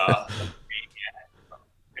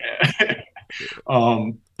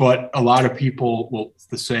 But a lot of people will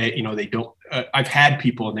say, they don't. I've had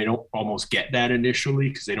people and they don't almost get that initially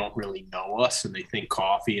because they don't really know us, and they think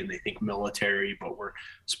coffee and they think military, but we're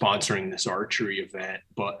sponsoring this archery event.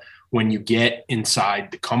 But when you get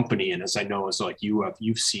inside the company, and as I know, as like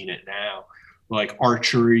you've seen it now, like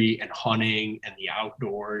archery and hunting and the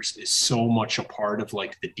outdoors is so much a part of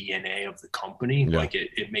like the DNA of the company. Like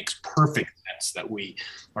it makes perfect sense that we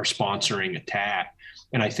are sponsoring Attack.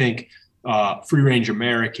 And I think Free range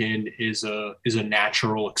American is a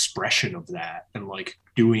natural expression of that, and like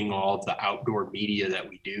doing all of the outdoor media that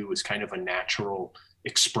we do is kind of a natural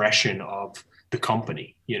expression of the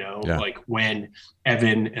company. Yeah, Like when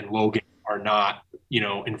Evan and Logan are not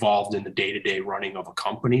involved in the day-to-day running of a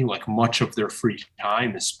company, like much of their free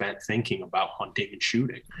time is spent thinking about hunting and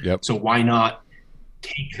shooting. yep, So why not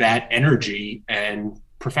take that energy and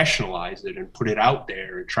professionalize it and put it out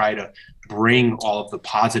there and try to bring all of the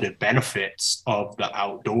positive benefits of the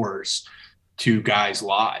outdoors to guys'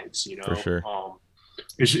 lives. for sure.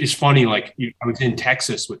 It's funny. Like I was in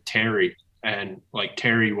Texas with Terry, and like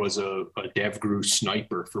Terry was a DevGru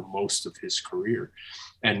sniper for most of his career,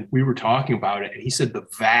 and we were talking about it, and he said the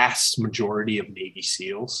vast majority of Navy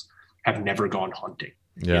SEALs have never gone hunting.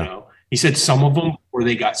 Yeah, He said some of them, where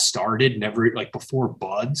they got started, never, like before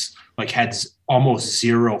buds, like had almost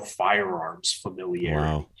zero firearms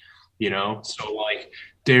familiarity. wow. So like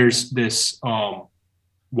there's this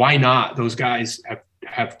why not? Those guys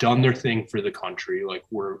have done their thing for the country. Like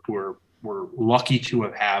we're lucky to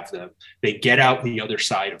have them. They get out the other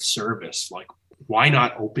side of service. Like why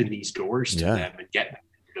not open these doors to Yeah, them and get them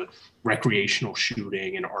into recreational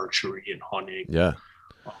shooting and archery and hunting? yeah.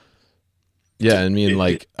 Yeah, I mean, It,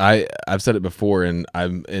 like I've said it before, and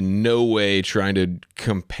I'm in no way trying to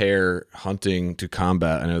compare hunting to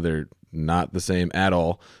combat. I know they're not the same at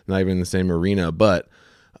all, not even in the same arena. But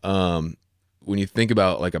when you think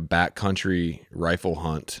about like a backcountry rifle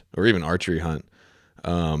hunt or even archery hunt,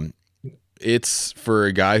 um, it's for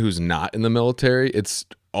a guy who's not in the military. It's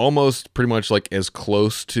almost pretty much like as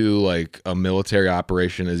close to like a military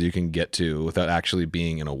operation as you can get to without actually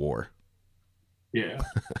being in a war. Yeah.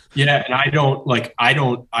 Yeah. And I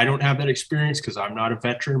don't have that experience because I'm not a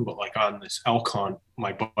veteran, but like on this elk hunt,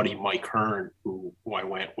 my buddy Mike Hearn, who I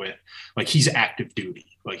went with, like he's active duty.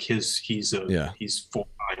 Like Yeah, he's full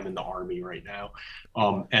time in the Army right now.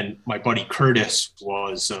 And my buddy Curtis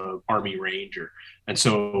was a Army Ranger. And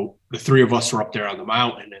so the three of us were up there on the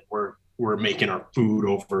mountain, and we're making our food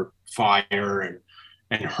over fire,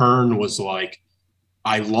 and Hearn was like,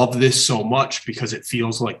 I love this so much because it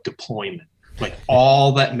feels like deployment. Like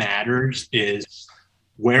all that matters is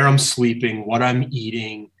where I'm sleeping, what I'm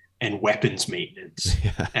eating, and weapons maintenance.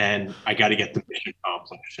 yeah, And I got to get the mission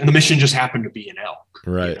accomplished. And the mission just happened to be an elk,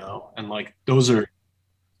 right. And like those are,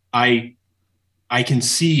 I I can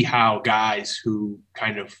see how guys who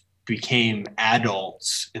kind of became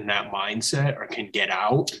adults in that mindset or can get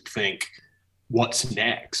out and think, what's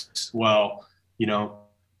next? Well, you know,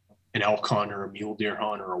 an elk hunt or a mule deer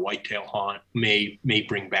hunt or a whitetail hunt may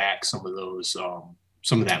bring back some of those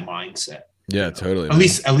some of that mindset. Yeah, totally. At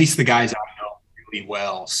least the guys I know really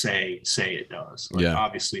well say it does. Like, Yeah,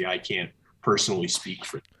 obviously I can't personally speak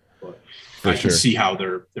for them, but for I sure. can see how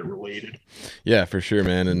they're related. Yeah, for sure,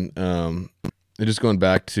 man. And just going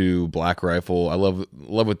back to Black Rifle, I love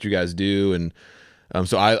what you guys do, and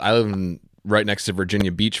so I live right next to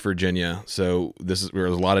Virginia Beach, Virginia. So there's a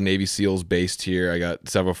lot of Navy SEALs based here. I got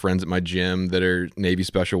several friends at my gym that are Navy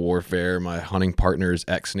Special Warfare. My hunting partner is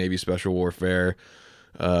ex-Navy Special Warfare.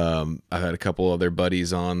 I've had a couple other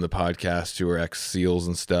buddies on the podcast who are ex-SEALs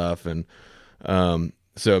and stuff, and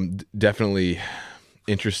so I'm definitely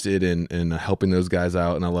interested in helping those guys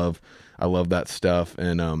out, and I love that stuff.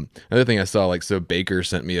 And another thing I saw, like, so Baker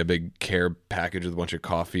sent me a big care package with a bunch of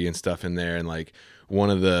coffee and stuff in there, and like one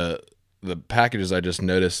of the packages I just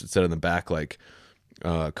noticed, it said on the back, like,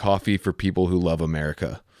 coffee for people who love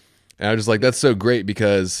America. And I was just like, that's so great,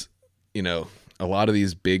 because, you know, a lot of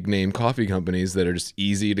these big name coffee companies that are just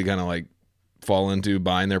easy to kind of like fall into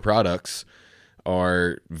buying their products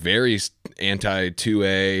are very anti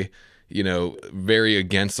 2A, you know, very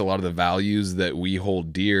against a lot of the values that we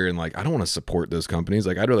hold dear. And like, I don't want to support those companies.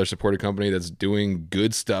 Like, I'd rather support a company that's doing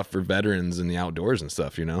good stuff for veterans in the outdoors and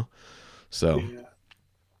stuff, you know? So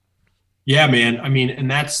Yeah, man. I mean, and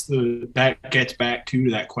that gets back to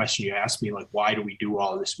that question you asked me, like, why do we do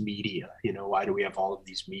all this media? You know, why do we have all of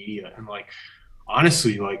these media? And like,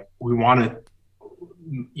 honestly, like, we want to,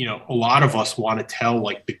 you know, a lot of us want to tell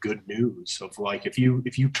like the good news of, like, if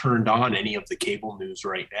you turned on any of the cable news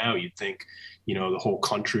right now, you'd think, you know, the whole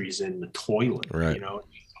country's in the toilet, right. you know,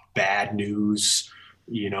 bad news,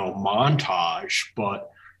 you know, montage.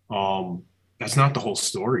 But that's not the whole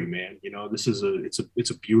story, man. You know, this is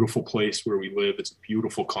it's a beautiful place where we live. It's a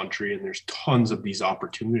beautiful country, and there's tons of these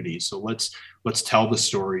opportunities. So let's tell the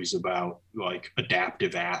stories about, like,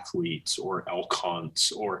 adaptive athletes or elk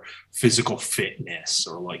hunts or physical fitness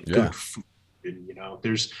or like Yeah. good food. And, you know,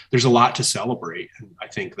 there's a lot to celebrate, and I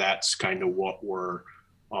think that's kind of what we're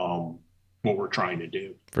trying to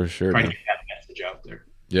do. For sure, Trying man. to get that message out there.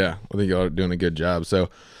 Yeah, I think y'all are doing a good job.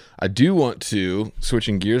 So I do want to,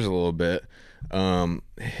 switching gears a little bit,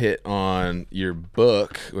 hit on your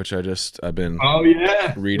book, which I've been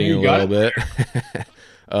reading a little bit.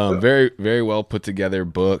 Very, very well put together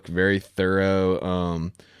book, very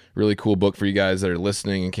thorough, really cool book for you guys that are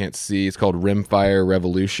listening and can't see. It's called RIMFIRE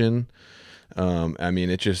Revolution. I mean,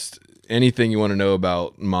 it's just anything you want to know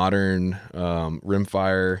about modern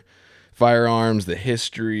rimfire, firearms, the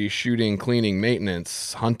history, shooting, cleaning,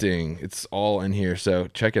 maintenance, hunting. It's all in here, so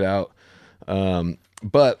check it out.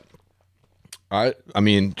 But I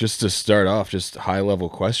mean, just to start off, just high level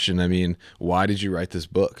question. I mean, why did you write this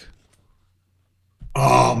book?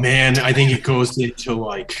 Oh man, I think it goes into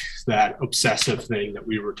like that obsessive thing that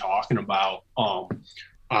we were talking about.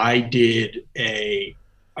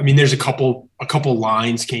 There's a couple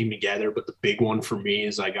lines came together, but the big one for me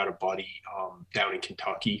is I got a buddy down in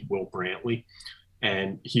Kentucky, Will Brantley,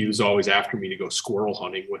 and he was always after me to go squirrel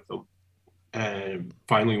hunting with him. And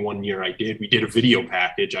finally one year we did a video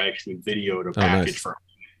package. I actually videoed a package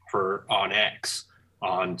for on X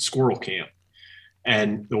on squirrel camp.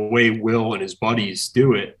 And the way Will and his buddies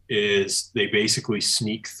do it is they basically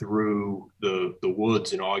sneak through the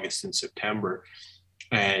woods in August and September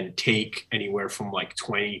and take anywhere from like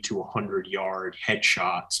 20 to 100 yard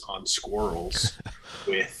headshots on squirrels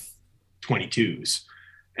with 22s.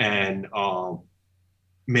 And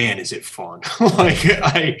man, is it fun.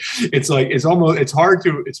 It's hard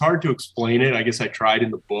to explain it. I guess I tried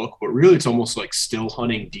in the book, but really it's almost like still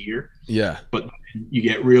hunting deer. Yeah. But you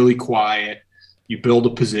get really quiet. You build a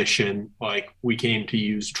position. Like we came to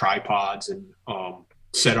use tripods and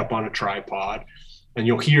set up on a tripod, and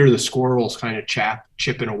you'll hear the squirrels kind of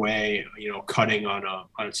chipping away, cutting on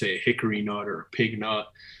I'd say a hickory nut or a pig nut.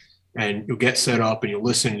 And you'll get set up and you'll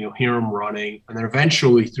listen and you'll hear them running. And then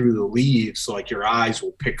eventually through the leaves, like your eyes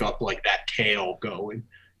will pick up like that tail going.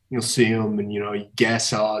 You'll see them and, you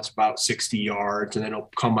guess, it's about 60 yards, and then it'll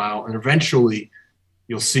come out. And eventually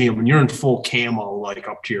you'll see them and you're in full camo, like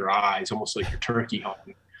up to your eyes, almost like you're turkey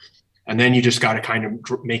hunting. And then you just got to kind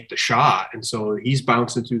of make the shot. And so he's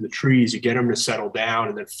bouncing through the trees. You get him to settle down.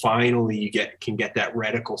 And then finally you can get that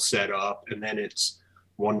reticle set up. And then it's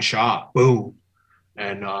one shot, boom.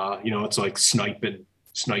 And, it's like sniping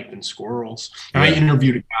squirrels. And I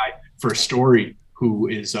interviewed a guy for a story who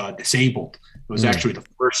is disabled. It was actually the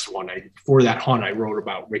first one. Before that hunt, I wrote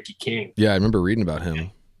about Ricky King. Yeah, I remember reading about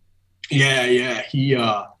him. Yeah.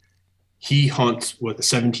 He hunts with a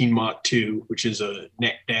 17 Mach 2, which is a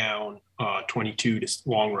neck down 22 to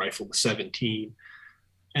long rifle to 17.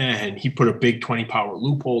 And he put a big 20 power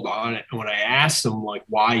loophole on it. And when I asked him like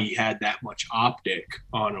why he had that much optic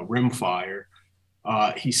on a rimfire,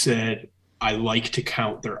 he said, I like to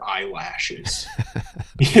count their eyelashes,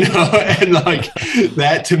 and like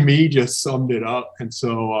that to me just summed it up. And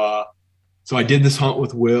so I did this hunt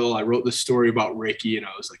with Will. I wrote this story about Ricky, and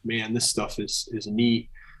I was like, man, this stuff is neat.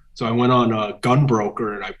 So I went on a gun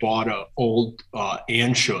broker and I bought a old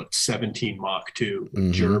Anschutz 17 Mach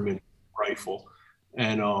 2 German rifle.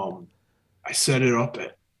 And I set it up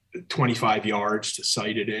at 25 yards to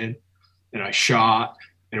sight it in, and I shot.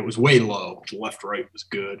 And it was way low. The left, right was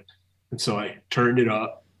good. And so I turned it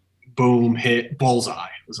up, boom, hit, bullseye.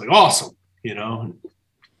 It was like, awesome, and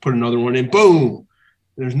put another one in, boom.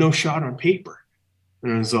 There's no shot on paper.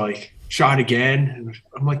 And I was like, shot again. And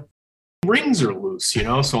I'm like, rings are loose,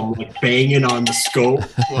 So I'm like banging on the scope,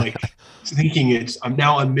 like thinking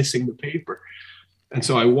I'm missing the paper. And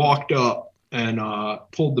so I walked up and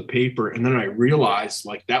pulled the paper. And then I realized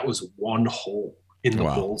like that was one hole in the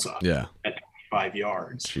bullseye. Yeah. At 5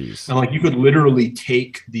 yards. Jeez. And like you could literally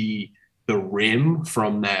take the rim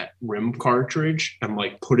from that rim cartridge and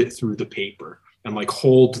like put it through the paper and like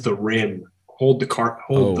hold the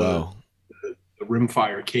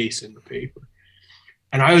rimfire case in the paper.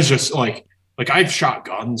 And I was just like I've shot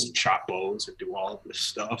guns and shot bows and do all of this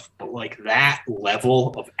stuff, but like that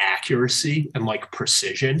level of accuracy and like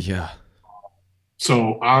precision. Yeah.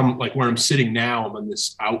 So I'm like where I'm sitting now, I'm on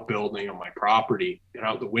this outbuilding on my property, and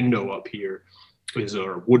out the window up here is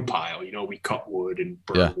a wood pile. We cut wood and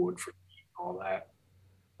burn wood for all that.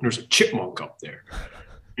 And there's a chipmunk up there.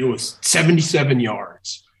 It was 77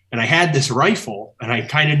 yards. And I had this rifle and I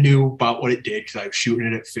kind of knew about what it did because I was shooting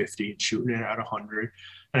it at 50 and shooting it at 100.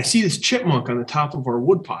 And I see this chipmunk on the top of our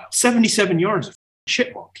wood pile, 77 yards of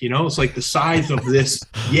chipmunk, it's like the size of this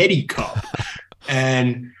Yeti cup.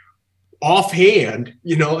 And offhand,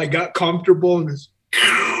 I got comfortable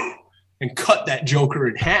and cut that joker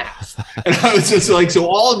in half. And I was just like, so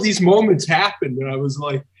all of these moments happened and I was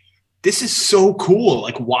like, this is so cool.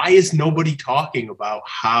 Like, why is nobody talking about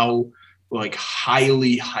how like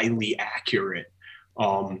highly, highly accurate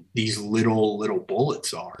these little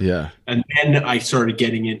bullets are. Yeah. And then I started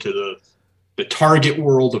getting into the target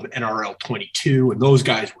world of NRL 22, and those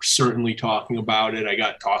guys were certainly talking about it. I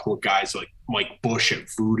got talking with guys like Mike Bush at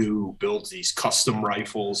Voodoo, who builds these custom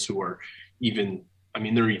rifles, who are even, I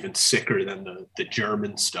mean, they're even sicker than the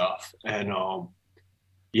German stuff. And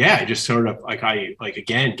yeah, I just sort of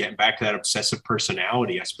again, getting back to that obsessive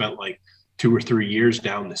personality. I spent like 2 or 3 years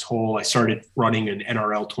down this hole. I started running an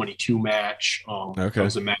NRL 22 match. Okay. I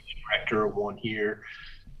was a match director of one here,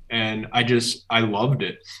 and I loved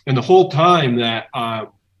it. And the whole time that I'm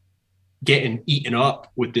getting eaten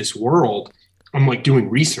up with this world, I'm like doing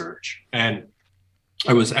research. And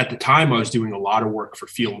I was doing a lot of work for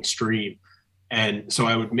Field and Stream. And so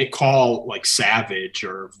I would call like Savage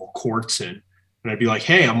or Volkortson, and I'd be like,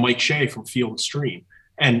 "Hey, I'm Mike SHEA from Field and Stream."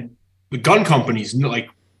 And the gun companies, like,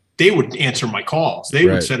 they would answer my calls. They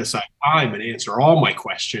would set aside time and answer all my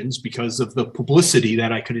questions because of the publicity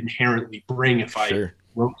that I could inherently bring if I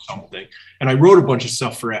wrote something. And I wrote a bunch of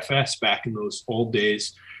stuff for FS back in those old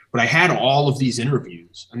days, but I had all of these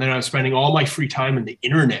interviews. And then I was spending all my free time in the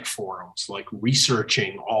internet forums, like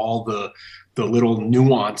researching all the little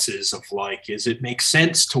nuances of like, does it make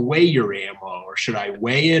sense to weigh your ammo, or should I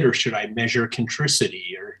weigh it, or should I measure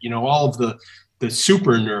contricity, or, you know, all of the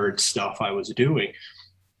super nerd stuff I was doing.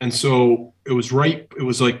 And so it was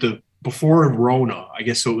like before Rona, I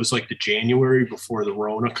guess. So it was like the January before the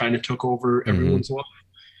Rona kind of took over everyone's life.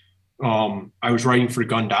 I was writing for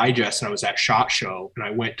Gun Digest, and I was at SHOT Show, and I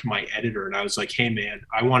went to my editor and I was like, "Hey man,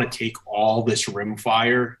 I want to take all this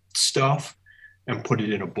RIMFIRE stuff and put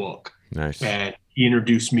it in a book." Nice. And he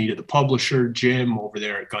introduced me to the publisher, Jim, over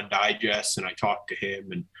there at Gun Digest, and I talked to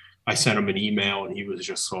him, and I sent him an email, and he was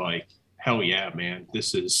just like, "Hell yeah, man,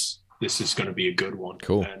 this is going to be a good one."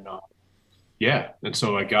 Cool. And yeah, and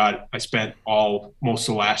so I spent most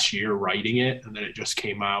of last year writing it, and then it just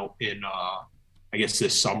came out in I guess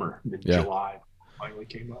this summer in July. Finally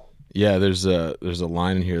came out. Yeah, there's a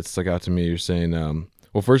line in here that stuck out to me. You're saying,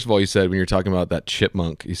 well, first of all, you said when you're talking about that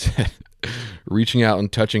chipmunk, you said reaching out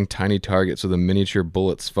and touching tiny targets with a miniature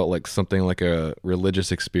bullets felt like something like a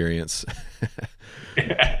religious experience.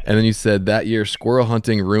 And then you said that year squirrel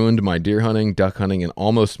hunting ruined my deer hunting, duck hunting, and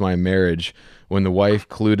almost my marriage when the wife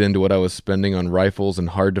clued into what I was spending on rifles and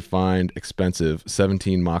hard to find, expensive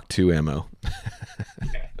 17 Mach 2 ammo.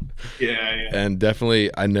 Yeah. And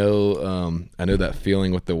definitely, I know that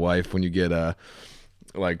feeling with the wife when you get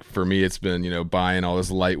like for me, it's been, you know, buying all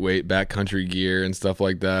this lightweight backcountry gear and stuff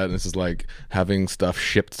like that. And this is like having stuff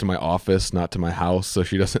shipped to my office, not to my house, so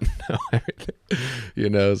she doesn't know everything, you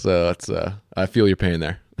know. So it's I feel your pain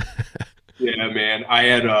there. Yeah, man. I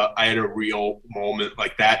had a real moment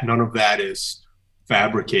like that. None of that is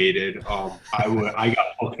fabricated. I got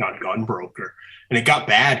hooked on Gunbroker, and it got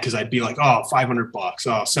bad because I'd be like, "Oh, $500,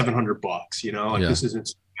 oh, $700, you know, like this isn't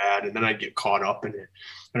so bad." And then I'd get caught up in it.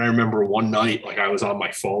 And I remember one night, like I was on my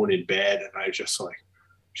phone in bed, and I just like,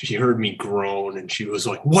 she heard me groan, and she was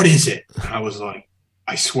like, "What is it?" And I was like,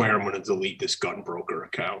 "I swear I'm going to delete this Gunbroker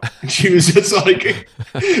account." And she was just like,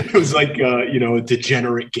 it was like, you know, a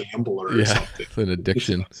degenerate gambler or something. An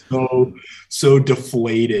addiction. So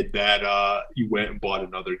deflated that you went and bought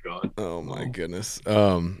another gun. Oh my goodness.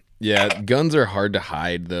 Yeah, guns are hard to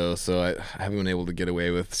hide though, so I haven't been able to get away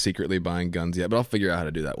with secretly buying guns yet, but I'll figure out how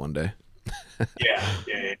to do that one day. Yeah.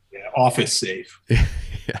 Office safe.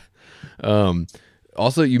 Yeah.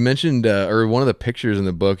 Also, you mentioned, or one of the pictures in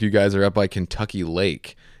the book, you guys are up by Kentucky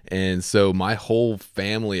Lake. And so my whole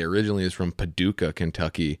family originally is from Paducah,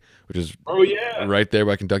 Kentucky, which is right there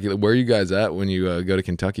by Kentucky. Where are you guys at when you go to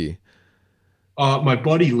Kentucky? My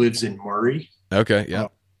buddy lives in Murray. Okay, yeah.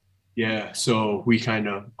 Yeah, so we kind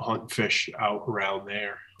of hunt and fish out around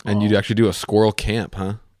there. And you'd actually do a squirrel camp,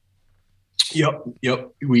 huh? Yep.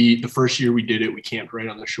 The first year we did it, we camped right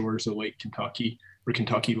on the shores of Lake Kentucky, or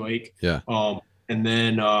Kentucky Lake. Yeah. And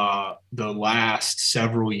then the last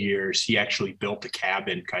several years, he actually built a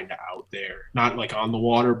cabin kind of out there, not like on the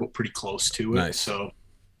water, but pretty close to it. Nice. So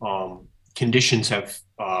conditions have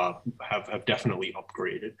definitely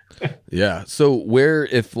upgraded. Yeah. So where,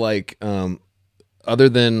 if like, other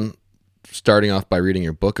than starting off by reading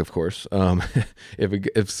your book, of course,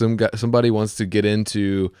 if somebody wants to get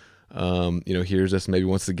into, you know, hears this, maybe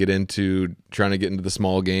wants to get into trying to get into the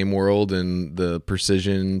small game world and the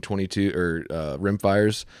precision 22 or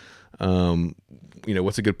rimfires, you know,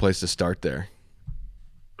 what's a good place to start there?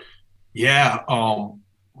 Yeah.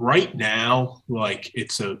 Right now, like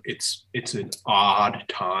it's an odd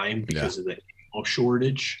time because of the ammo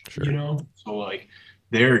shortage, you know? So like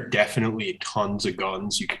there are definitely tons of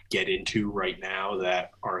guns you could get into right now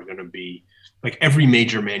that are going to be like every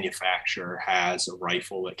major manufacturer has a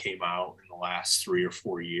rifle that came out in the last 3 or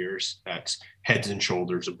 4 years that's heads and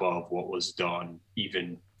shoulders above what was done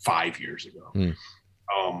even 5 years ago.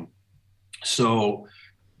 Um, so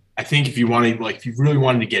I think if you wanted, like, if you really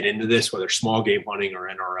wanted to get into this, whether small game hunting or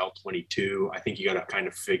NRL 22, I think you got to kind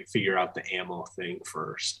of figure out the ammo thing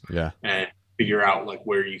first. Yeah. And figure out like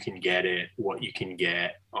where you can get it, what you can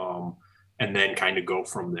get, and then kind of go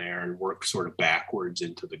from there and work sort of backwards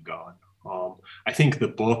into the gun. I think the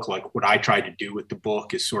book, like what I tried to do with the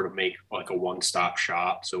book is sort of make like a one-stop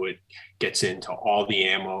shop. So it gets into all the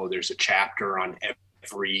ammo. There's a chapter on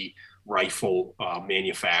every rifle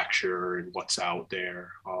manufacturer and what's out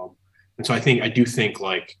there. And so I do think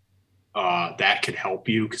like that could help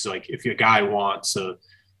you, because like if a guy wants a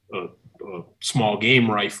small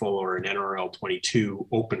game rifle or an NRL 22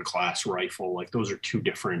 open class rifle, like those are two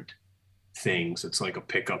different things. It's like a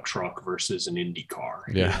pickup truck versus an Indy car.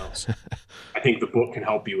 Yeah. You know? So I think the book can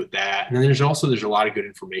help you with that. And then there's a lot of good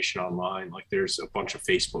information online. Like there's a bunch of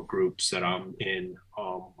Facebook groups that I'm in,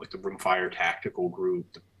 like the RIMFIRE tactical group,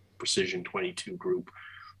 the Precision 22 group,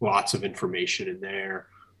 lots of information in there.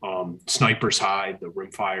 Sniper's Hide, the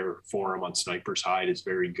RIMFIRE forum on Sniper's Hide is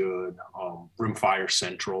very good. RIMFIRE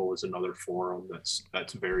Central is another forum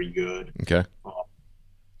that's very good. Okay.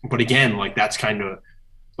 But again, like that's kind of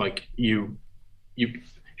like you're going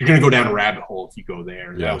to go down a rabbit hole if you go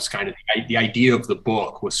there. Yeah. That was kind of the idea of the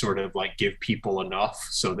book, was sort of like give people enough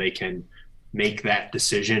so they can make that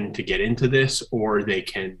decision to get into this, or they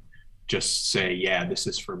can just say, yeah, this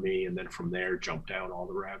is for me. And then from there, jump down all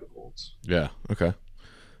the rabbit holes. Yeah. Okay.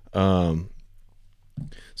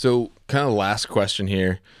 So kind of last question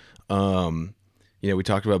here. We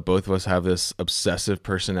talked about both of us have this obsessive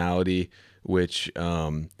personality, which,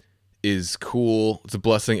 is cool. It's a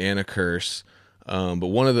blessing and a curse. But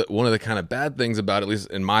one of the kind of bad things about it, at least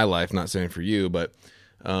in my life, not saying for you, but,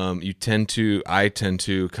 I tend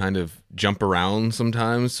to kind of jump around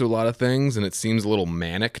sometimes to a lot of things, and it seems a little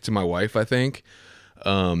manic to my wife, I think.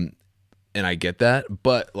 And I get that,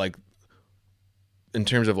 but like, in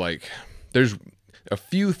terms of like, there's a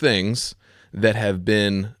few things that have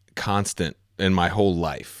been constant in my whole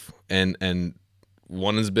life. And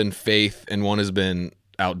one has been faith and one has been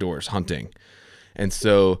outdoors hunting. And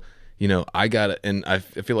so, I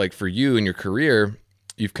feel like for you in your career,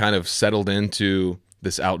 you've kind of settled into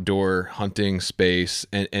this outdoor hunting space.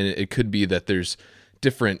 And it could be that there's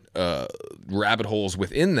different rabbit holes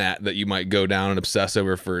within that you might go down and obsess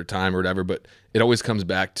over for a time or whatever, but it always comes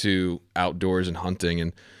back to outdoors and hunting.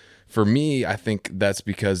 And for me, I think that's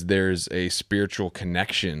because there's a spiritual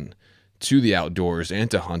connection to the outdoors and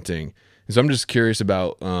to hunting. And so I'm just curious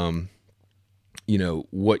about,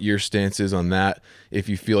 what your stance is on that. If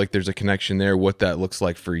you feel like there's a connection there, what that looks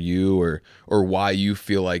like for you, or why you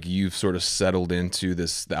feel like you've sort of settled into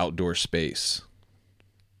the outdoor space.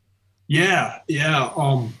 Yeah.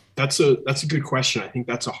 That's a good question. I think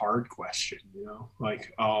that's a hard question,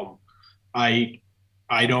 like, I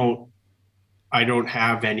don't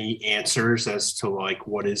have any answers as to like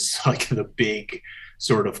what is like the big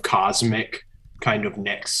sort of cosmic kind of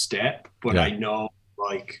next step, but yeah. I know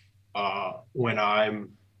like when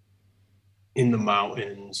I'm in the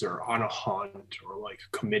mountains or on a hunt or like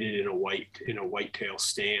committed in a whitetail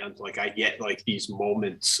stand, like I get like these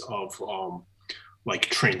moments of like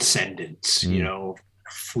transcendence,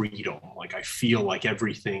 freedom. Like I feel like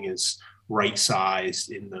everything is right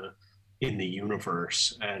sized in the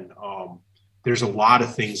universe. And there's a lot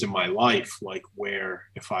of things in my life, like where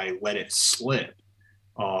if I let it slip,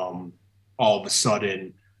 all of a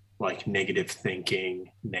sudden, like negative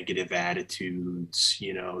thinking, negative attitudes,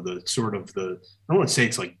 the sort of I don't want to say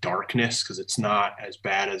it's like darkness, because it's not as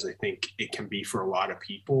bad as I think it can be for a lot of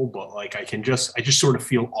people, but like I just sort of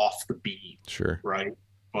feel off the beam. Sure. Right.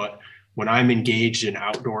 But when I'm engaged in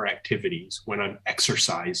outdoor activities, when I'm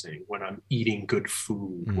exercising, when I'm eating good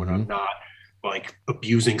food, mm-hmm. when I'm not like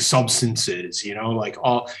abusing substances, like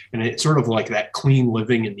all, and it's sort of like that clean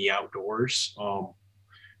living in the outdoors.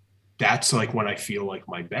 That's like when I feel like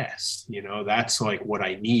my best, that's like what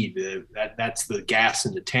I need. That's the gas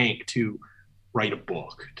in the tank to write a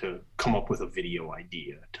book, to come up with a video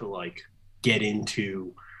idea, to like get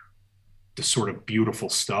into the sort of beautiful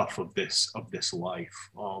stuff of this life.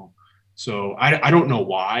 So I don't know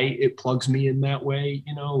why it plugs me in that way.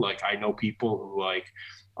 Like I know people who like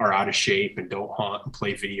are out of shape and don't hunt and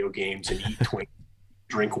play video games and eat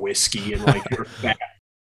drink whiskey and like you're fat.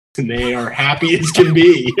 And they are happy as can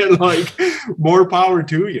be, and like more power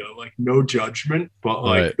to you, like no judgment, but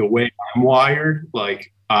like right. The way I'm wired,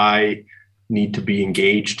 like I need to be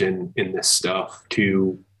engaged in this stuff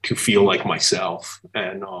to feel like myself.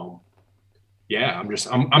 And yeah, I'm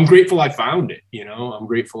grateful I found it. I'm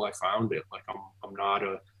grateful I found it. Like I'm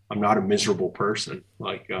not a miserable person.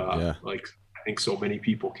 Like I think so many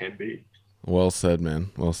people can be. Well said,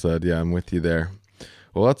 man. Well said. Yeah, I'm with you there.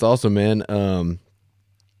 Well, that's awesome, man.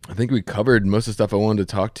 I think we covered most of the stuff I wanted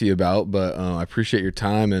to talk to you about, but I appreciate your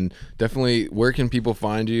time, and definitely, where can people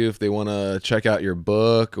find you if they want to check out your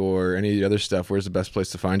book or any of the other stuff? Where's the best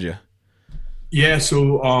place to find you? Yeah,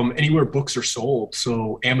 so anywhere books are sold,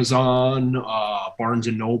 so Amazon, Barnes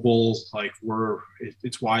and Noble, like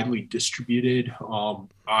it's widely distributed.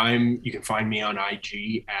 You can find me on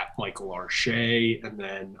IG at Michael R. Shea, and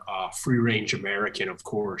then Free Range American, of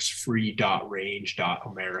course,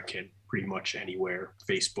 free.range.american, pretty much anywhere,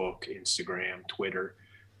 Facebook, Instagram, Twitter.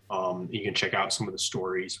 You can check out some of the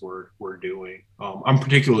stories we're doing. I'm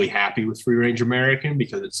particularly happy with Free Range American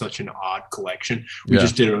because it's such an odd collection. We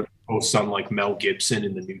just did a post on like Mel Gibson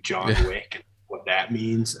and the new John Wick and what that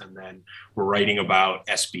means, and then we're writing about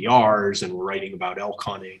SBRs and we're writing about elk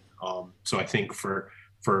hunting. So I think for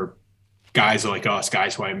guys like us,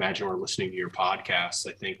 guys who I imagine are listening to your podcast,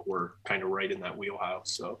 I think we're kind of right in that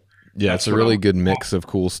wheelhouse. So yeah, it's a really good mix of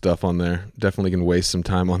cool stuff on there. Definitely can waste some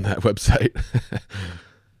time on that website.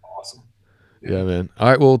 Awesome. Yeah, man. All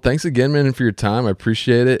right. Well, thanks again, man, for your time. I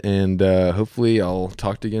appreciate it. And hopefully I'll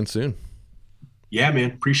talk to you again soon. Yeah,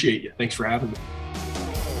 man. Appreciate you. Thanks for having me.